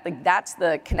 And that's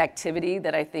the connectivity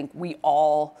that I think we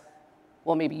all,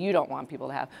 well, maybe you don't want people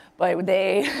to have, but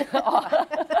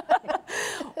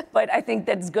but I think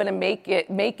that's going to make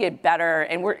it better.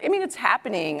 And it's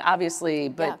happening, obviously,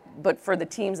 but for the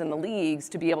teams and the leagues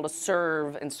to be able to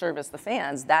serve and service the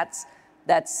fans, that's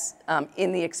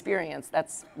in the experience.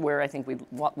 That's where I think we'd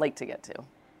like to get to.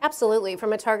 Absolutely.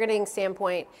 From a targeting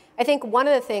standpoint, I think one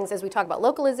of the things as we talk about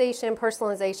localization,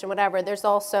 personalization, whatever, there's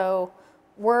also,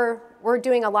 we're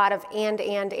doing a lot of and.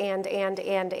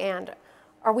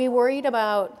 Are we worried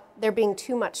about there being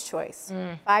too much choice?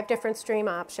 5 different stream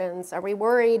options. Are we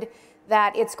worried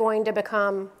that it's going to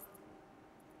become,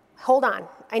 hold on,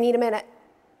 I need a minute.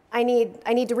 I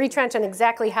need to retrench on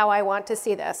exactly how I want to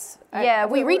see this. Yeah,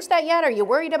 have we reached that yet? Are you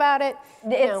worried about it?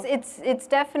 It's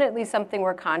definitely something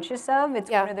we're conscious of. It's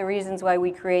one of the reasons why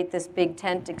we create this big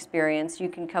tent experience. You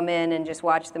can come in and just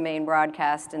watch the main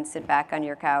broadcast and sit back on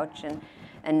your couch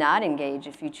and not engage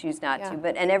if you choose not to.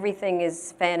 And everything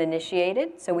is fan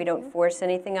initiated, so we don't force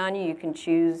anything on you. You can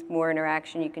choose more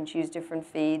interaction. You can choose different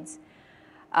feeds.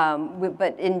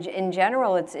 But in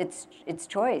general, it's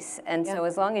choice, and so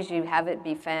as long as you have it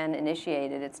be fan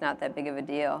initiated, it's not that big of a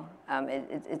deal.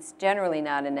 It's generally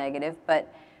not a negative, but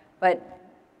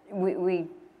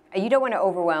you don't want to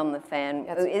overwhelm the fan.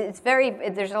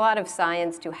 There's a lot of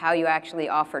science to how you actually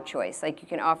offer choice. Like you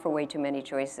can offer way too many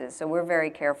choices, so we're very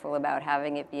careful about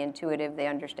having it be intuitive. They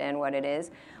understand what it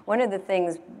is. One of the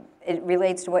things, it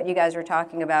relates to what you guys were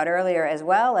talking about earlier, as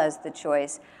well as the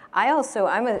choice.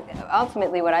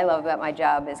 Ultimately what I love about my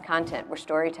job is content. We're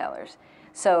storytellers.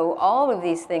 So all of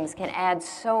these things can add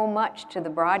so much to the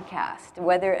broadcast.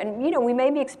 We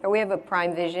have a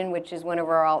Prime Vision, which is one of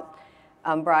our alt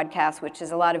broadcasts, which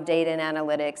is a lot of data and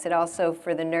analytics. It also,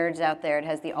 for the nerds out there, it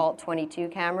has the Alt 22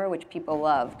 camera, which people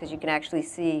love because you can actually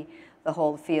see the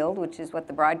whole field, which is what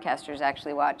the broadcasters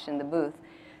actually watch in the booth.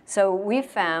 So we've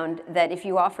found that if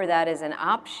you offer that as an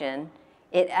option,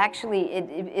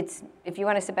 it's if you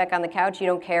want to sit back on the couch, you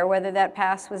don't care whether that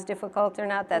pass was difficult or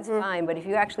not, that's fine. But if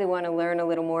you actually want to learn a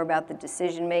little more about the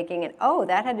decision making and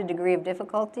that had a degree of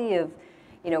difficulty of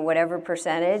whatever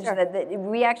percentage, that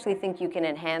we actually think you can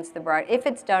enhance the if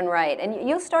it's done right. And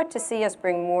you'll start to see us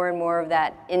bring more and more of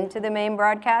that into the main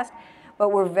broadcast, but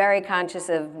we're very conscious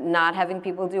of not having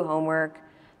people do homework,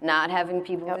 not having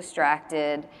people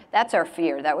distracted. That's our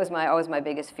fear. That was always my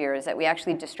biggest fear, is that we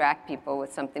actually distract people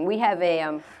with something. We have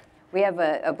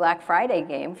a Black Friday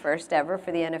game, first ever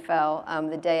for the NFL,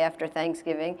 the day after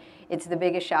Thanksgiving. It's the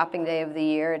biggest shopping day of the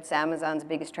year. It's Amazon's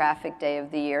biggest traffic day of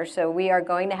the year. So we are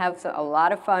going to have a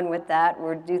lot of fun with that.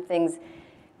 We'll do things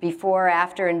before,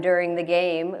 after, and during the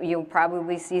game. You'll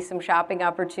probably see some shopping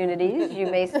opportunities. You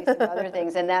may see some other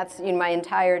things. And that's my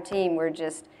entire team. We're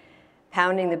just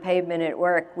pounding the pavement at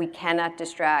work. We cannot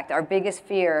distract. Our biggest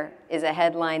fear is a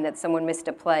headline that someone missed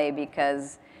a play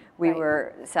because we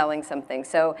were selling something.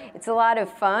 So it's a lot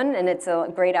of fun and it's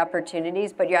great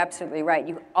opportunities, but you're absolutely right.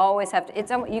 You always have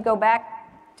to, you go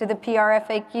back to the PR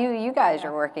FAQ you guys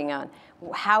are working on.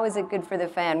 How is it good for the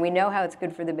fan? We know how it's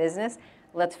good for the business.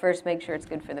 Let's first make sure it's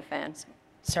good for the fans.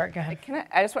 Sorry, go ahead.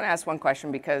 I just want to ask one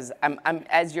question because I'm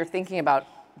as you're thinking about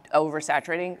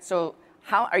oversaturating, so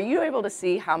how are you able to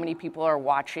see how many people are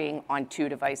watching on 2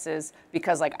 devices?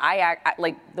 Because like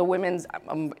the women's,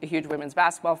 I'm a huge women's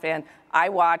basketball fan. I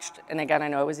watched, and again, I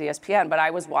know it was ESPN, but I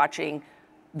was watching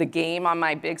the game on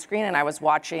my big screen, and I was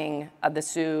watching the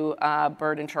Sue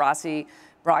Bird and Taurasi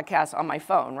broadcast on my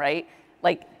phone, right?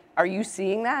 Like, are you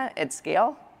seeing that at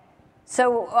scale?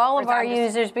 So all of our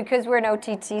users, because we're an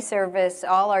OTT service,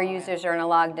 all our users are in a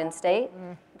logged in state.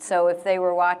 So if they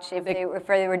were if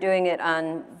they were doing it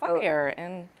on Fire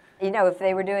and if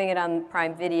they were doing it on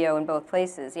Prime Video in both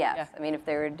places, yes. Yeah. I mean, if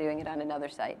they were doing it on another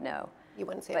site, no. You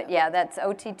wouldn't see But that. yeah, that's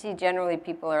OTT. Generally,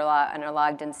 people are in a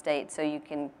logged in state, so you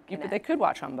can. they could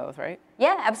watch on both, right?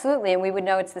 Yeah, absolutely, and we would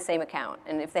know it's the same account.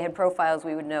 And if they had profiles,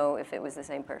 we would know if it was the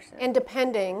same person. And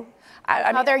depending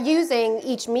on how they're using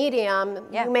each medium,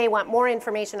 Yeah. you may want more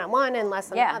information on one and less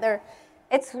on the other.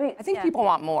 I think people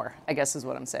want more, I guess is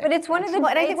what I'm saying. But it's one of the.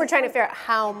 Well, and I think we're trying to figure out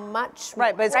how much.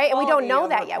 Right, but it's right, and we don't quality know over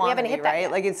that yet. We haven't hit that right?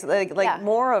 yet. Like it's Yeah.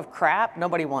 more of crap.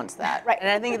 Nobody wants that. Right. And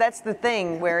I think that's the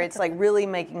thing where it's like really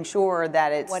making sure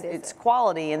that it's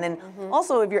quality, and then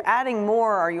also if you're adding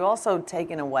more, are you also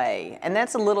taking away? And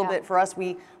that's a little bit for us.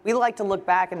 We like to look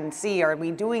back and see, are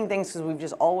we doing things because we've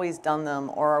just always done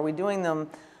them, or are we doing them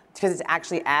because it's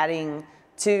actually adding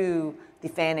to the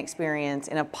fan experience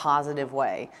in a positive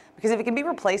way? Because if it can be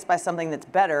replaced by something that's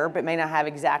better but may not have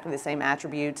exactly the same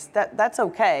attributes, that's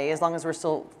okay as long as we're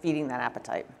still feeding that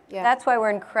appetite. Yeah. That's why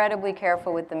we're incredibly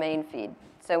careful with the main feed.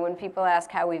 So when people ask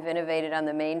how we've innovated on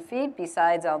the main feed,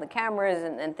 besides all the cameras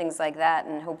and things like that,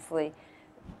 and hopefully,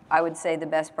 I would say the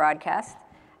best broadcast.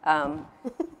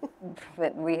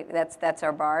 But that's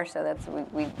our bar, so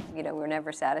we're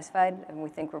never satisfied, and we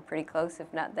think we're pretty close,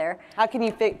 if not there. How can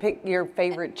you pick your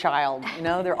favorite child?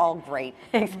 They're all great.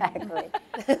 Exactly.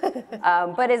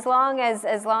 But as long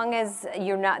as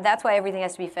you're not, that's why everything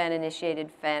has to be fan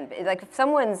initiated. Like if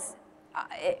someone's,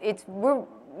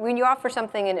 when you offer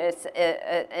something in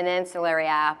an ancillary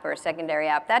app or a secondary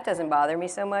app, that doesn't bother me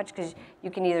so much because you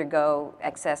can either go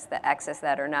access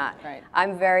that or not. Right.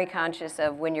 I'm very conscious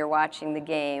of when you're watching the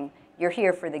game, you're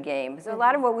here for the game. So a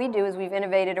lot of what we do is we've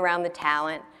innovated around the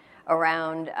talent,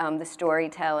 around the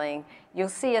storytelling. You'll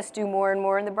see us do more and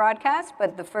more in the broadcast,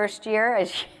 but the first year,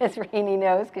 as Rainey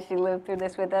knows, because she lived through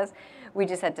this with us, we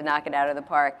just had to knock it out of the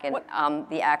park and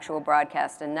the actual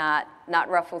broadcast and not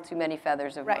ruffle too many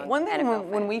feathers of One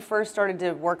thing when we first started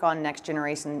to work on next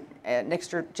generation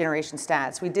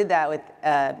stats, we did that with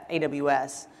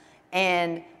AWS,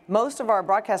 and most of our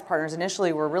broadcast partners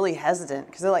initially were really hesitant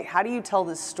because they're like, how do you tell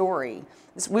this story?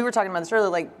 We were talking about this earlier,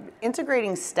 like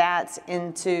integrating stats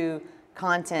into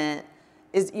content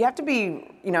is you have to be,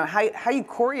 how you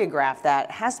choreograph that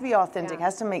has to be authentic,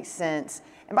 has to make sense.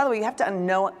 And by the way, you have to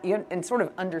know and sort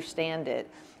of understand it.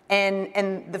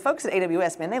 And the folks at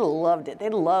AWS, man, they loved it. They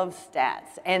love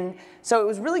stats. And so it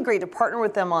was really great to partner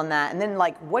with them on that. And then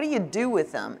what do you do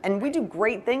with them? And we do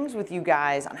great things with you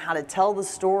guys on how to tell the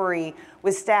story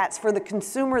with stats for the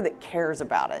consumer that cares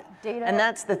about it. Data. And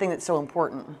that's the thing that's so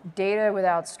important. Data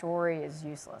without story is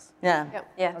useless. Yeah.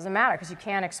 Yeah. It doesn't matter because you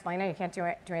can't explain it. You can't do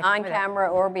anything On with camera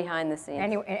or behind the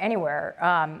scenes. anywhere.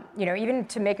 Even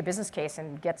to make a business case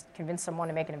and convince someone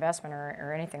to make an investment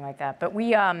or anything like that. But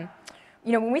we,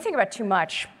 when we think about too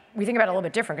much, we think about it a little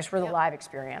bit different because we're the live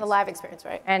experience. The live experience,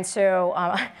 right? And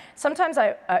so sometimes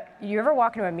you ever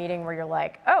walk into a meeting where you're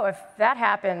like, oh, if that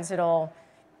happens, it'll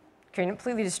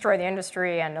completely destroy the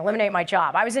industry and eliminate my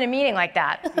job. I was in a meeting like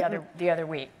that the other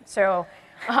week. So.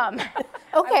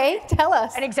 Okay, tell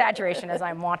us. An exaggeration, as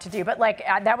I want to do, but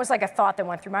that was like a thought that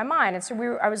went through my mind. And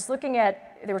so I was looking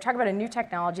at, they were talking about a new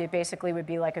technology. It basically would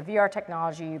be like a VR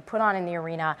technology you put on in the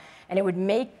arena, and it would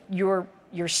make your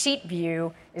seat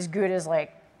view as good as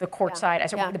the court side. I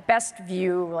said the best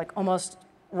view, almost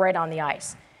right on the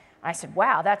ice. I said,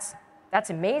 wow, that's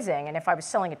amazing. And if I was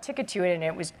selling a ticket to it and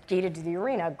it was gated to the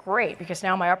arena, great, because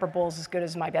now my upper bowl is as good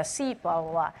as my best seat, blah,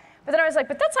 blah, blah. But then I was like,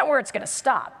 but that's not where it's going to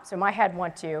stop. So my head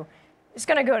went to, it's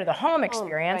going to go to the home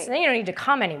experience, and then you don't need to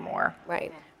come anymore.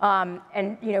 Right.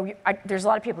 There's a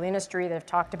lot of people in the industry that have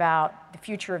talked about the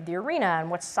future of the arena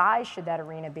and what size should that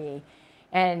arena be.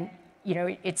 And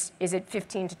is it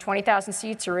 15 to 20,000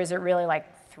 seats, or is it really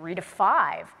 3 to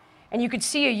 5? And you could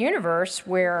see a universe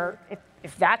where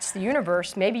if that's the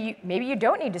universe, maybe you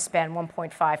don't need to spend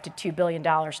 $1.5 to $2 billion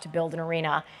to build an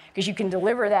arena because you can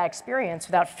deliver that experience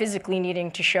without physically needing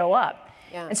to show up.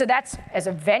 Yeah. And so that's, as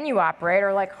a venue operator,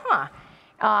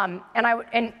 and I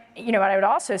would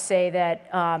also say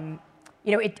that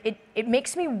it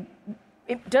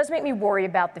does make me worry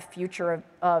about the future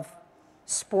of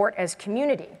sport as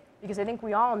community, because I think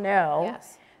we all know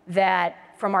that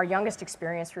from our youngest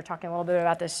experience, we were talking a little bit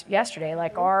about this yesterday,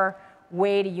 our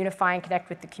way to unify and connect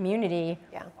with the community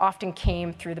often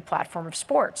came through the platform of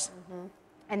sports. Mm-hmm.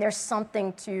 And there's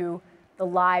something to the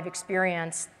live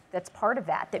experience that's part of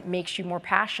that makes you more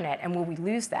passionate, and will we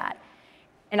lose that?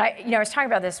 And I was talking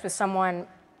about this with someone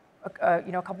a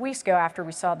couple weeks ago after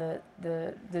we saw the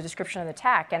description of the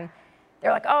tech, and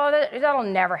they're like, oh, that'll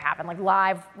never happen. Like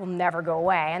live will never go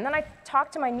away. And then I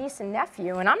talked to my niece and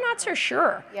nephew, and I'm not so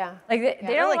sure. Yeah. Like they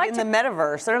They're don't like in to, the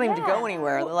metaverse. They don't even have to go Yeah.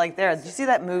 anywhere. They're like there. Did you see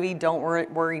that movie, Don't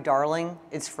Worry, Darling?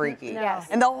 It's freaky. Yes.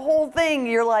 And the whole thing,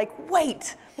 you're like,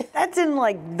 wait, that's in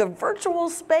like the virtual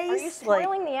space. Are you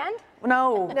spoiling the end?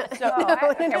 No. No.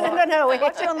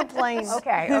 Watch it on the plane.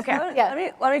 Okay.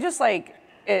 Yeah. Let me just like,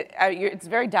 it's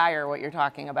very dire what you're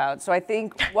talking about. So I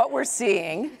think what we're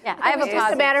seeing Yeah, I have a It's just a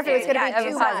positive. matter if it's going yeah, to I be have too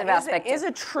a much. positive aspect. is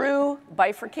a true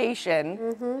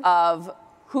bifurcation of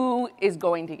who is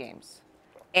going to games.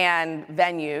 And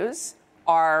venues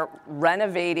are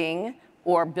renovating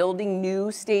or building new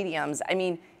stadiums. I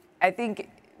mean,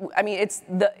 it's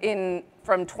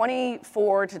from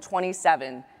 24 to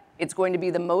 27, it's going to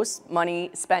be the most money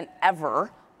spent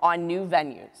ever on new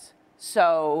venues.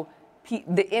 So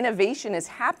the innovation is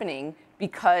happening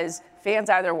because fans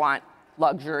either want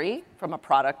luxury from a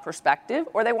product perspective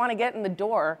or they want to get in the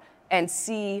door and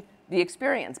see the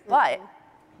experience. But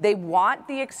they want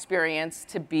the experience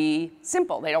to be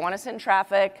simple. They don't want to sit in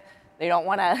traffic. They don't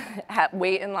want to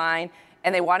wait in line.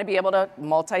 And they want to be able to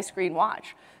multi-screen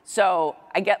watch. So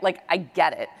I get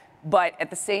it. But at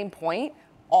the same point,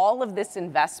 all of this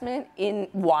investment in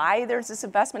why there's this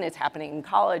investment, it's happening in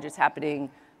college, it's happening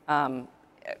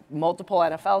multiple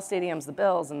NFL stadiums, the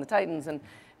Bills and the Titans,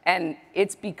 and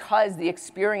it's because the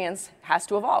experience has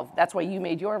to evolve. That's why you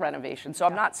made your renovation. So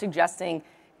I'm not suggesting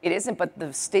it isn't, but the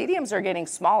stadiums are getting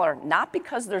smaller, not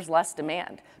because there's less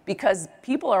demand, because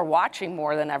people are watching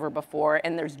more than ever before,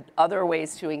 and there's other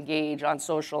ways to engage on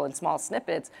social and small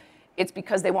snippets. It's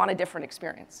because they want a different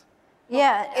experience.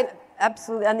 Yeah,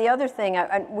 absolutely. And the other thing,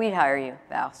 we'd hire you,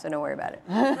 Val, so don't worry about it.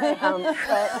 In a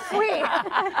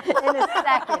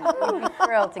second, we'd be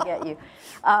thrilled to get you.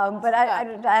 But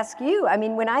I'd ask you. I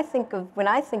mean, when I think of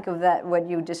that, what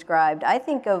you described, I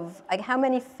think of like how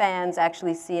many fans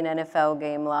actually see an NFL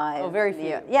game live. Oh, very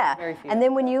few. Yeah, Very few. and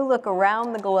then when you look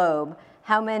around the globe,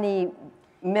 how many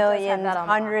millions, that on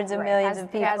hundreds of right. millions Has-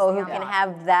 of has people the who can unlock.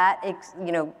 have that,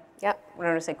 Yep. I don't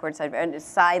want to say courtside, but a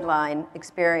sideline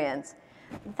experience.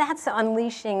 That's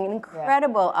unleashing an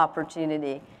incredible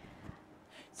opportunity.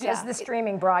 As the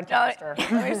streaming broadcaster.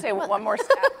 Let me say one more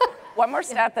stat. One more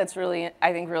stat that's really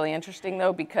interesting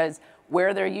though, because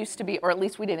where there used to be, or at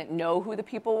least we didn't know who the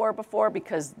people were before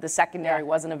because the secondary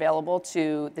wasn't available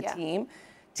to the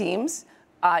teams.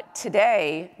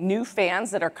 Today, new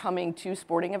fans that are coming to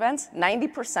sporting events,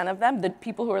 90% of them, the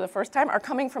people who are the first time, are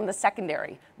coming from the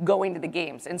secondary, going to the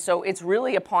games. And so it's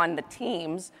really upon the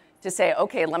teams to say,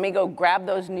 okay, let me go grab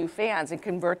those new fans and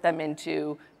convert them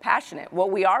into passionate. What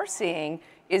we are seeing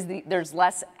is there's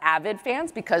less avid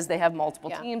fans because they have multiple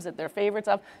teams that they're favorites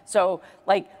of. So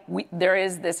there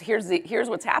is this, here's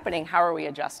what's happening, how are we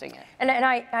adjusting it? And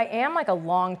I am like a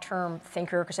long-term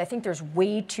thinker because I think there's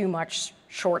way too much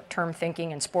short-term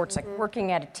thinking in sports, like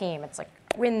working at a team. It's like,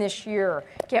 win this year,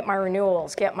 get my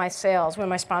renewals, get my sales, win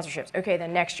my sponsorships. Okay,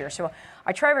 then next year. So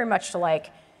I try very much to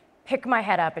like pick my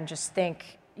head up and just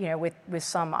think, with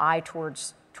some eye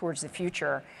towards the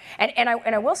future. And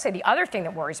I will say the other thing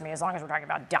that worries me, as long as we're talking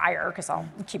about dire, because I'll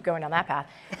keep going down that path,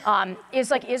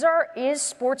 is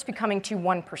sports becoming too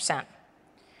 1%?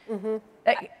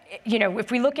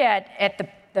 If we look at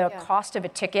the cost of a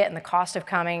ticket and the cost of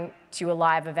coming to a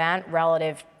live event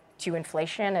relative to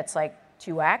inflation, it's like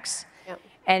 2x. Yep.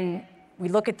 And we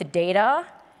look at the data,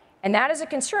 and that is a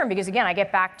concern because again, I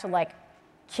get back to like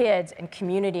kids and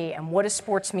community and what does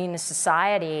sports mean to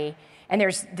society? And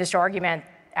there's this argument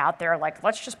out there like,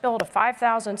 let's just build a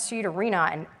 5,000 seat arena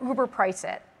and Uber price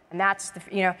it. And that's I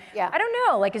don't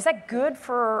know, like, is that good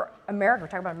for America? We're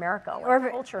talking about America, like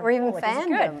culture. Or even like, is it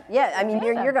fandom. good? Yeah, I mean,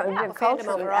 you're going fandom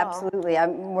culture, overall. absolutely.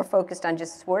 I'm more focused on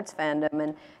just sports fandom.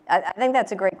 And I think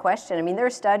that's a great question. I mean, there are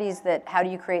studies that how do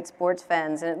you create sports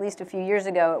fans? And at least a few years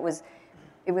ago,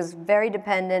 it was very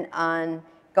dependent on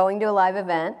going to a live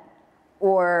event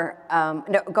or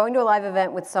going to a live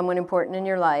event with someone important in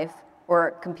your life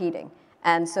or competing.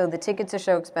 And so the tickets are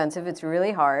so expensive, it's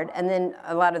really hard. And then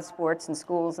a lot of sports and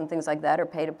schools and things like that are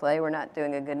pay to play. We're not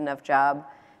doing a good enough job.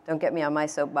 Don't get me on my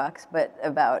soapbox, but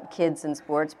about kids in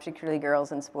sports, particularly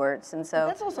girls in sports. And so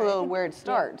That's also where it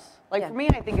starts. Like for me,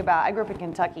 I think about, I grew up in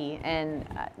Kentucky and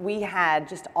we had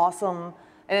just awesome,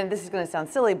 and this is going to sound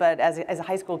silly, but as a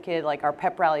high school kid, like our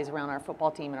pep rallies around our football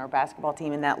team and our basketball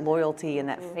team and that loyalty and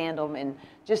that fandom and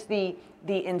just the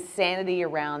insanity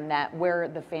around that, where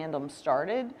the fandom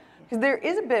started. Because there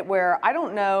is a bit where I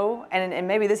don't know, and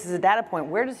maybe this is a data point,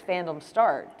 where does fandom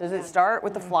start? Does it start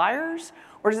with the Flyers?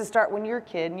 Or does it start when you're a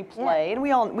kid and you play? And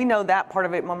we know that part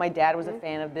of it when my dad was a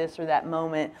fan of this or that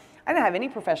moment. I didn't have any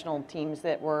professional teams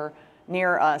that were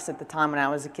near us at the time when I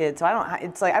was a kid. So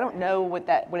I don't know what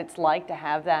it's like to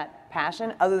have that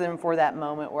passion other than for that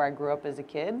moment where I grew up as a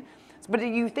kid. But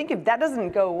you think if that doesn't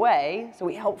go away, so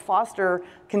we help foster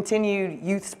continued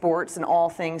youth sports and all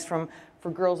things for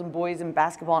girls and boys and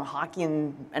basketball and hockey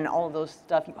and all of those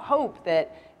stuff. You hope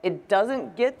that it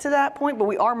doesn't get to that point, but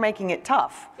we are making it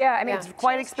tough. Yeah, I mean, it's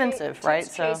quite expensive, right?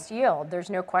 Chase yield, there's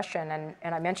no question.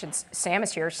 And I mentioned Sam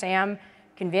is here. Sam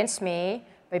convinced me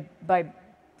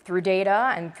through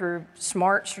data and through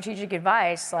smart strategic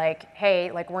advice, like,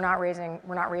 hey, like we're not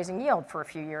raising yield for a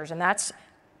few years, and that's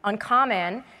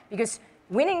uncommon because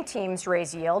winning teams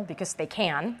raise yield because they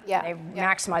can. They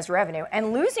maximize revenue,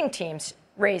 and losing teams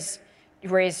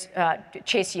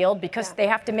chase yield because they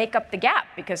have to make up the gap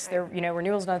because their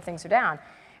renewals and other things are down,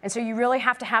 and so you really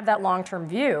have to have that long-term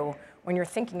view when you're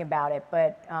thinking about it.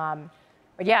 But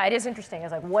yeah, it is interesting.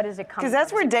 It's like, what is it coming? Because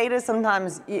that's where data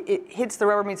sometimes it hits the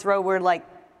rubber meets the road, where like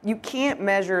you can't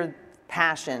measure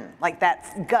passion, like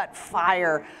that gut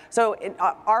fire. So in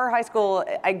our high school,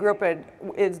 I grew up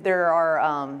at, there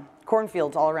are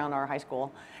cornfields all around our high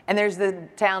school. And there's the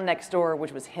town next door,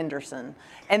 which was Henderson.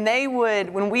 And they would,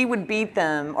 when we would beat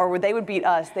them, or when they would beat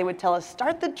us, they would tell us,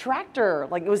 start the tractor.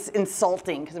 Like, it was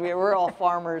insulting, because we were all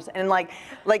farmers. And like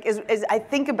as I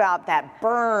think about that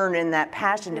burn and that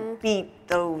passion to beat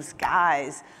those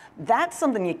guys, that's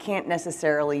something you can't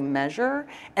necessarily measure,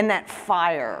 and that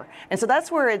fire. And so that's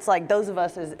where it's like those of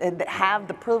us that have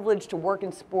the privilege to work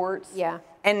in sports.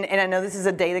 And I know this is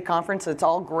a data conference, so it's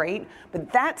all great,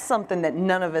 but that's something that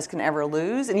none of us can ever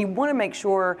lose. And you want to make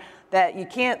sure that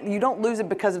you don't lose it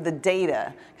because of the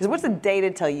data. Because what's the data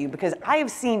tell you? Because I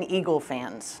have seen Eagle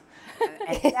fans,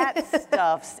 and that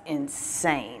stuff's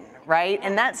insane, right?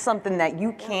 And that's something that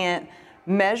you can't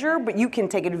measure, but you can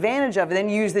take advantage of, and then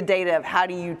use the data of how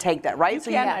do you take that, right?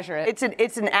 You can measure it.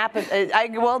 It's an app.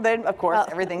 Well, then of course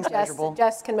everything's measurable.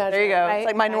 Jess can measure. There you go. It, right? It's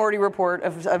like Minority Report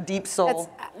of deep soul.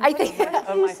 I think. What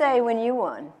did you say when you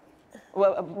won?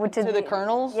 Well, to the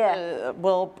Colonels? Yeah.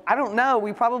 Well, I don't know.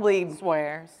 We probably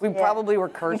Swears. We probably were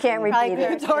cursing. You can't repeat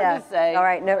it. It's hard to say. All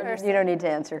right, no, you don't need to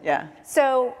answer. Yeah.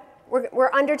 So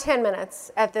we're under 10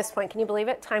 minutes at this point. Can you believe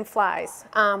it? Time flies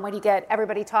when you get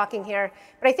everybody talking here.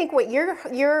 But I think what you're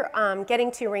getting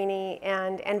to, Rini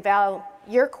and Val,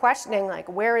 you're questioning, like,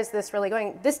 where is this really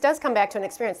going? This does come back to an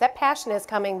experience. That passion is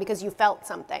coming because you felt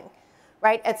something,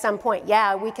 right, at some point.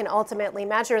 Yeah, we can ultimately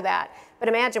measure that. But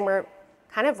imagine we're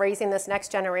kind of raising this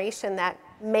next generation that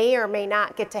may or may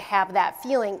not get to have that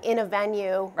feeling in a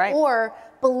venue, or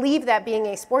believe that being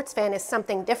a sports fan is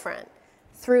something different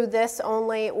through this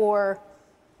only, or,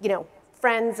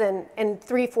 friends and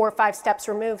 3, 4, 5 steps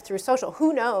removed through social.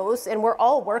 Who knows? And we're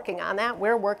all working on that.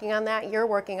 We're working on that. You're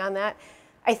working on that.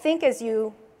 I think as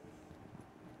you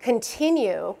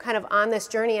continue kind of on this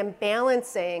journey and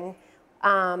balancing,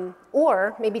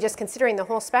 or maybe just considering the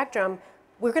whole spectrum,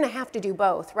 we're going to have to do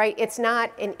both, right? It's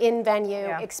not an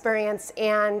in-venue experience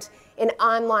and an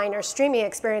online or streaming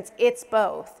experience. It's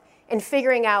both. And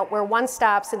figuring out where one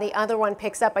stops and the other one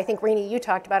picks up. I think, Rini, you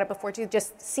talked about it before too,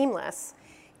 just seamless.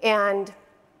 And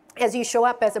as you show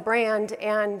up as a brand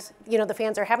and the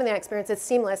fans are having that experience, it's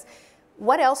seamless.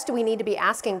 What else do we need to be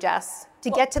asking, Jess, to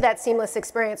get to that seamless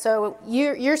experience? So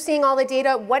you're seeing all the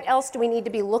data. What else do we need to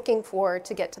be looking for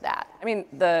to get to that? I mean,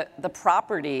 the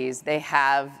properties, they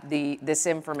have this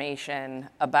information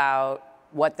about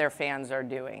what their fans are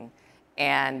doing.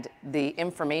 And the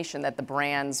information that the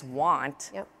brands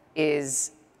want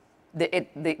is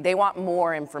they want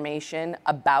more information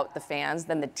about the fans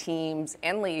than the teams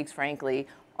and leagues, frankly,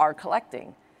 are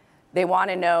collecting. They want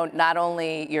to know not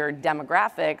only your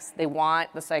demographics, they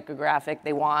want the psychographic,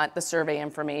 they want the survey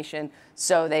information,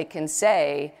 so they can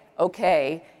say,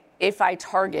 okay, if I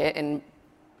target and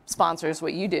sponsors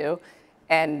what you do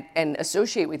and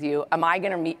associate with you, am I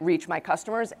going to reach my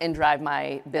customers and drive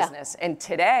my business? And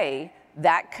today,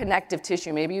 that connective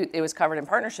tissue, maybe it was covered in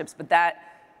partnerships, but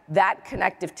that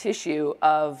connective tissue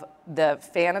of the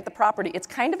fan at the property, it's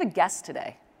kind of a guess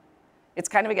today. It's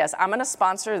kind of a guess. I'm going to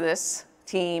sponsor this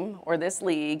team or this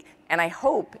league, and I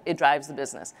hope it drives the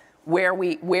business. Where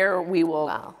we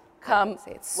will come.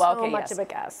 It's so much of a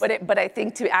guess. But I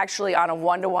think to actually on a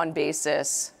one-to-one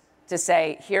basis to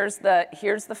say here's the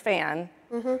fan,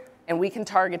 and we can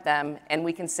target them, and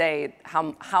we can say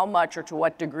how much or to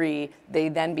what degree they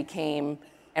then became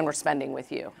and were spending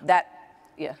with you.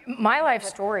 My life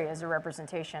story is a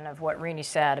representation of what Rini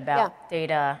said about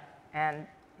data and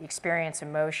the experience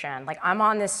in motion. Like, I'm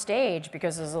on this stage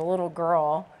because as a little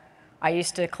girl, I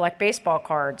used to collect baseball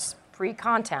cards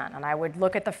pre-content, and I would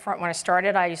look at the front. When I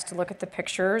started, I used to look at the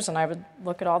pictures, and I would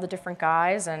look at all the different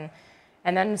guys, and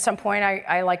And then at some point,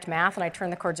 I liked math, and I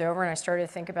turned the cards over, and I started to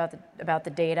think about the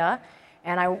data,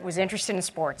 and I was interested in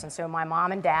sports. And so my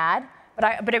mom and dad,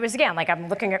 but it was, again, like I'm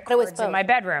looking at cards in my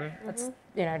bedroom. That's,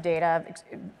 data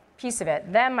piece of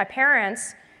it. Then my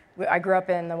parents, I grew up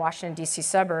in the Washington, D.C.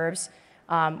 suburbs.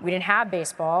 We didn't have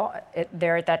baseball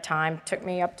there at that time. Took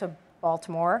me up to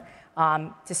Baltimore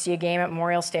to see a game at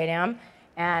Memorial Stadium,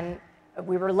 and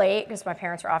we were late because my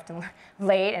parents were often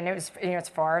late, and it was, it's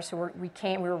far. So we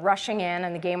were rushing in,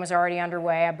 and the game was already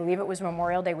underway. I believe it was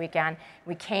Memorial Day weekend.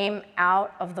 We came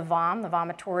out of the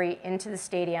vomitory, into the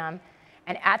stadium,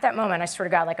 and at that moment, I sort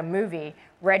of got like a movie.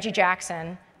 Reggie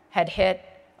Jackson had hit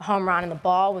a home run, and the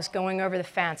ball was going over the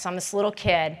fence. I'm this little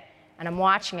kid, and I'm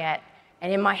watching it,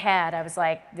 and in my head, I was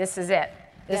like, this is it.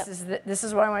 This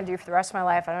is what I want to do for the rest of my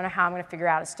life. I don't know how I'm going to figure it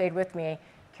out. It stayed with me,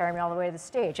 carried me all the way to the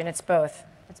stage, and it's both.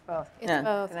 It's both. It's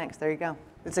both. Thanks. There you go.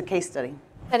 It's a case study.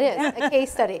 It is a case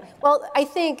study. Well, I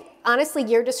think, honestly,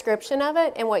 your description of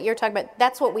it and what you're talking about,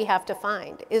 that's what we have to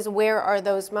find, is where are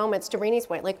those moments, to Reni's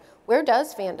point, like, where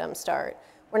does fandom start?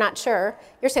 We're not sure.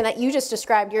 You're saying that you just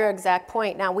described your exact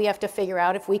point. Now we have to figure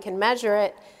out if we can measure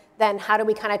it, then how do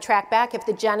we kind of track back if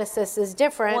the genesis is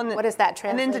different? Well, what does that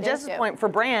translate into? And then to Jess's point, for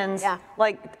brands,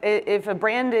 like if a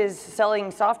brand is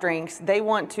selling soft drinks, they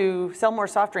want to sell more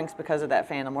soft drinks because of that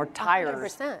fandom, or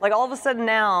tires. 100%. Like all of a sudden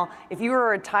now, if you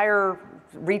are a tire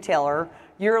retailer,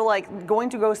 you're like going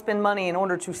to go spend money in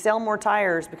order to sell more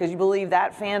tires because you believe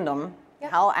that fandom,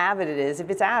 how avid it is,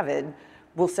 if it's avid,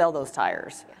 will sell those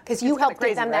tires. Because you helped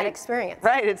give them that experience.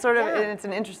 Right, it's sort of, and it's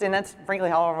an interesting, that's frankly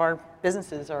how all of our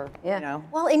businesses are,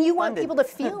 Well, and you want people to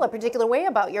feel a particular way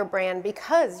about your brand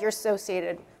because you're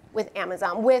associated with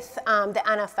Amazon, with the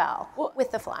NFL,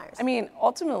 with the Flyers. I mean,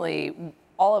 ultimately,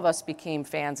 all of us became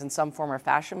fans in some form or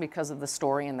fashion because of the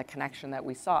story and the connection that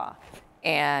we saw.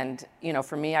 And,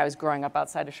 for me, I was growing up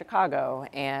outside of Chicago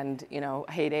and,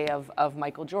 heyday of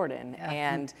Michael Jordan. Yeah.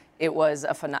 And it was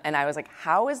and I was like,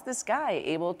 how is this guy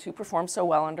able to perform so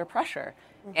well under pressure?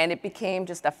 Mm-hmm. And it became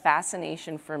just a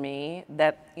fascination for me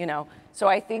that, so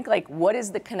I think like, what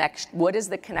is the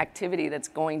connectivity that's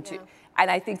going to, and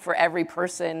I think for every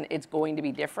person, it's going to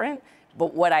be different.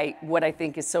 But what I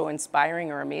think is so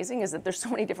inspiring or amazing is that there's so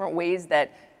many different ways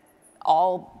that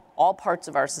all parts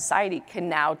of our society can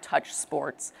now touch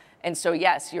sports. And so,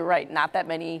 yes, you're right, not that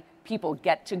many people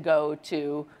get to go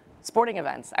to sporting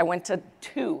events. I went to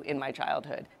 2 in my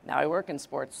childhood. Now I work in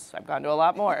sports, I've gone to a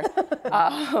lot more.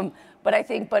 But I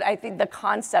think the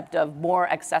concept of more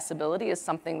accessibility is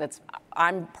something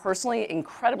I'm personally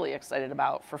incredibly excited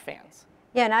about for fans.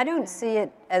 Yeah, and I don't see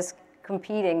it as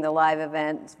competing, the live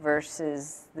events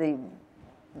versus the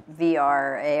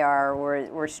VR, AR,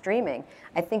 or streaming.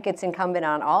 I think it's incumbent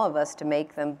on all of us to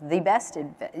make them the best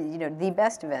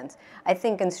events. I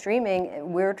think in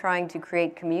streaming, we're trying to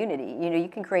create community. You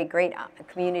can create great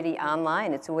community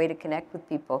online. It's a way to connect with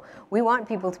people. We want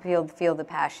people to feel the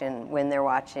passion when they're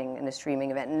watching in a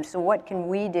streaming event. And so what can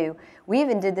we do? We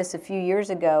even did this a few years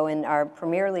ago in our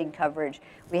Premier League coverage.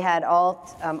 We had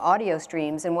all audio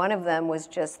streams, and one of them was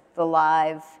just the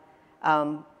live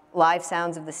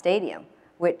sounds of the stadium,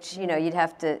 which, you'd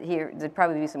have to hear, there'd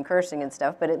probably be some cursing and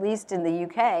stuff, but at least in the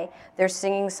UK, they're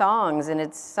singing songs, and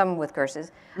it's some with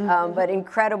curses, but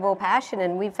incredible passion,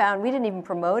 and we didn't even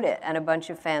promote it, and a bunch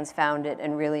of fans found it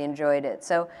and really enjoyed it.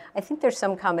 So I think there's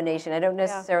some combination. I don't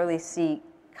necessarily see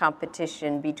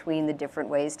competition between the different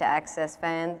ways to access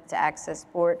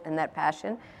sport and that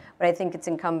passion, but I think it's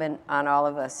incumbent on all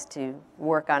of us to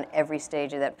work on every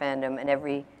stage of that fandom and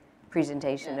every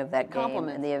presentation of that game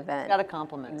and the event. Got to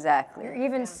compliment. Exactly. You're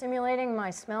even simulating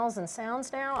my smells and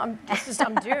sounds now? I'm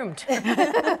doomed.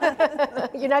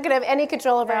 You're not going to have any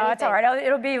control over anything. No, it's all right.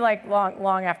 It'll be like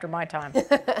long after my time.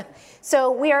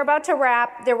 So we are about to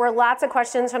wrap. There were lots of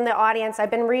questions from the audience.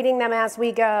 I've been reading them as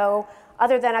we go.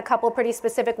 Other than a couple pretty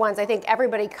specific ones, I think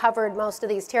everybody covered most of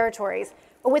these territories.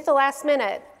 But with the last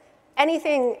minute,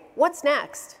 what's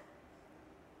next?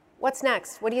 What's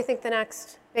next? What do you think the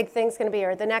next big thing's going to be,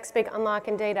 or the next big unlock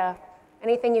in data?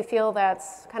 Anything you feel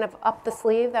that's kind of up the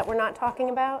sleeve that we're not talking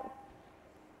about?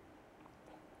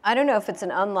 I don't know if it's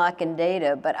an unlock in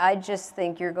data, but I just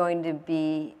think you're going to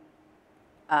be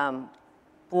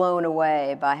blown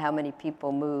away by how many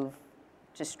people move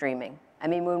to streaming. I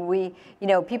mean,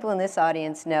 when people in this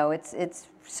audience know it's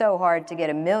so hard to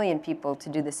get 1 million people to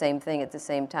do the same thing at the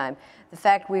same time. The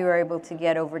fact we were able to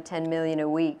get over 10 million a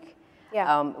week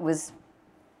was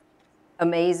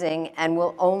amazing and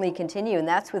will only continue. And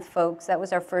that's with folks, that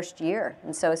was our first year.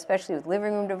 And so especially with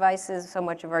living room devices, so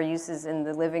much of our use is in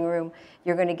the living room.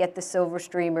 You're going to get the silver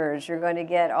streamers. You're going to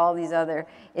get all these other,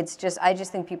 I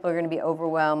just think people are going to be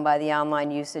overwhelmed by the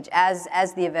online usage as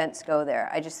the events go there.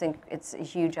 I just think it's a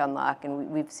huge unlock, and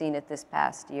we've seen it this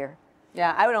past year.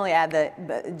 Yeah, I would only add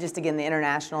that just again, the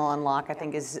international unlock, I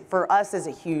think, is for us is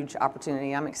a huge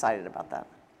opportunity. I'm excited about that.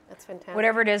 That's fantastic.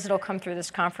 Whatever it is, it'll come through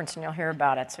this conference and you'll hear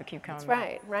about it, so keep coming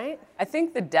That's back. right. I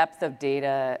think the depth of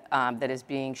data that is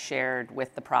being shared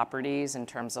with the properties in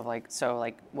terms of like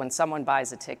when someone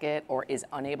buys a ticket or is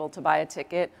unable to buy a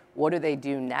ticket, what do they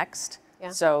do next? Yeah.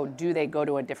 So do they go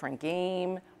to a different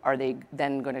game? Are they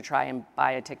then going to try and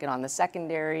buy a ticket on the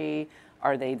secondary?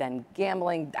 Are they then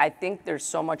gambling? I think there's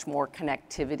so much more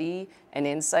connectivity and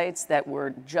insights that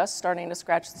we're just starting to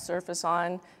scratch the surface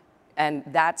on. And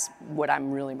that's what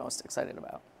I'm really most excited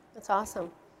about. That's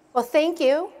awesome. Well, thank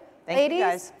you, Thank you, ladies.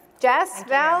 guys. Jess,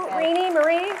 Val, Rini,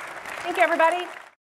 Marie. Thank you, everybody.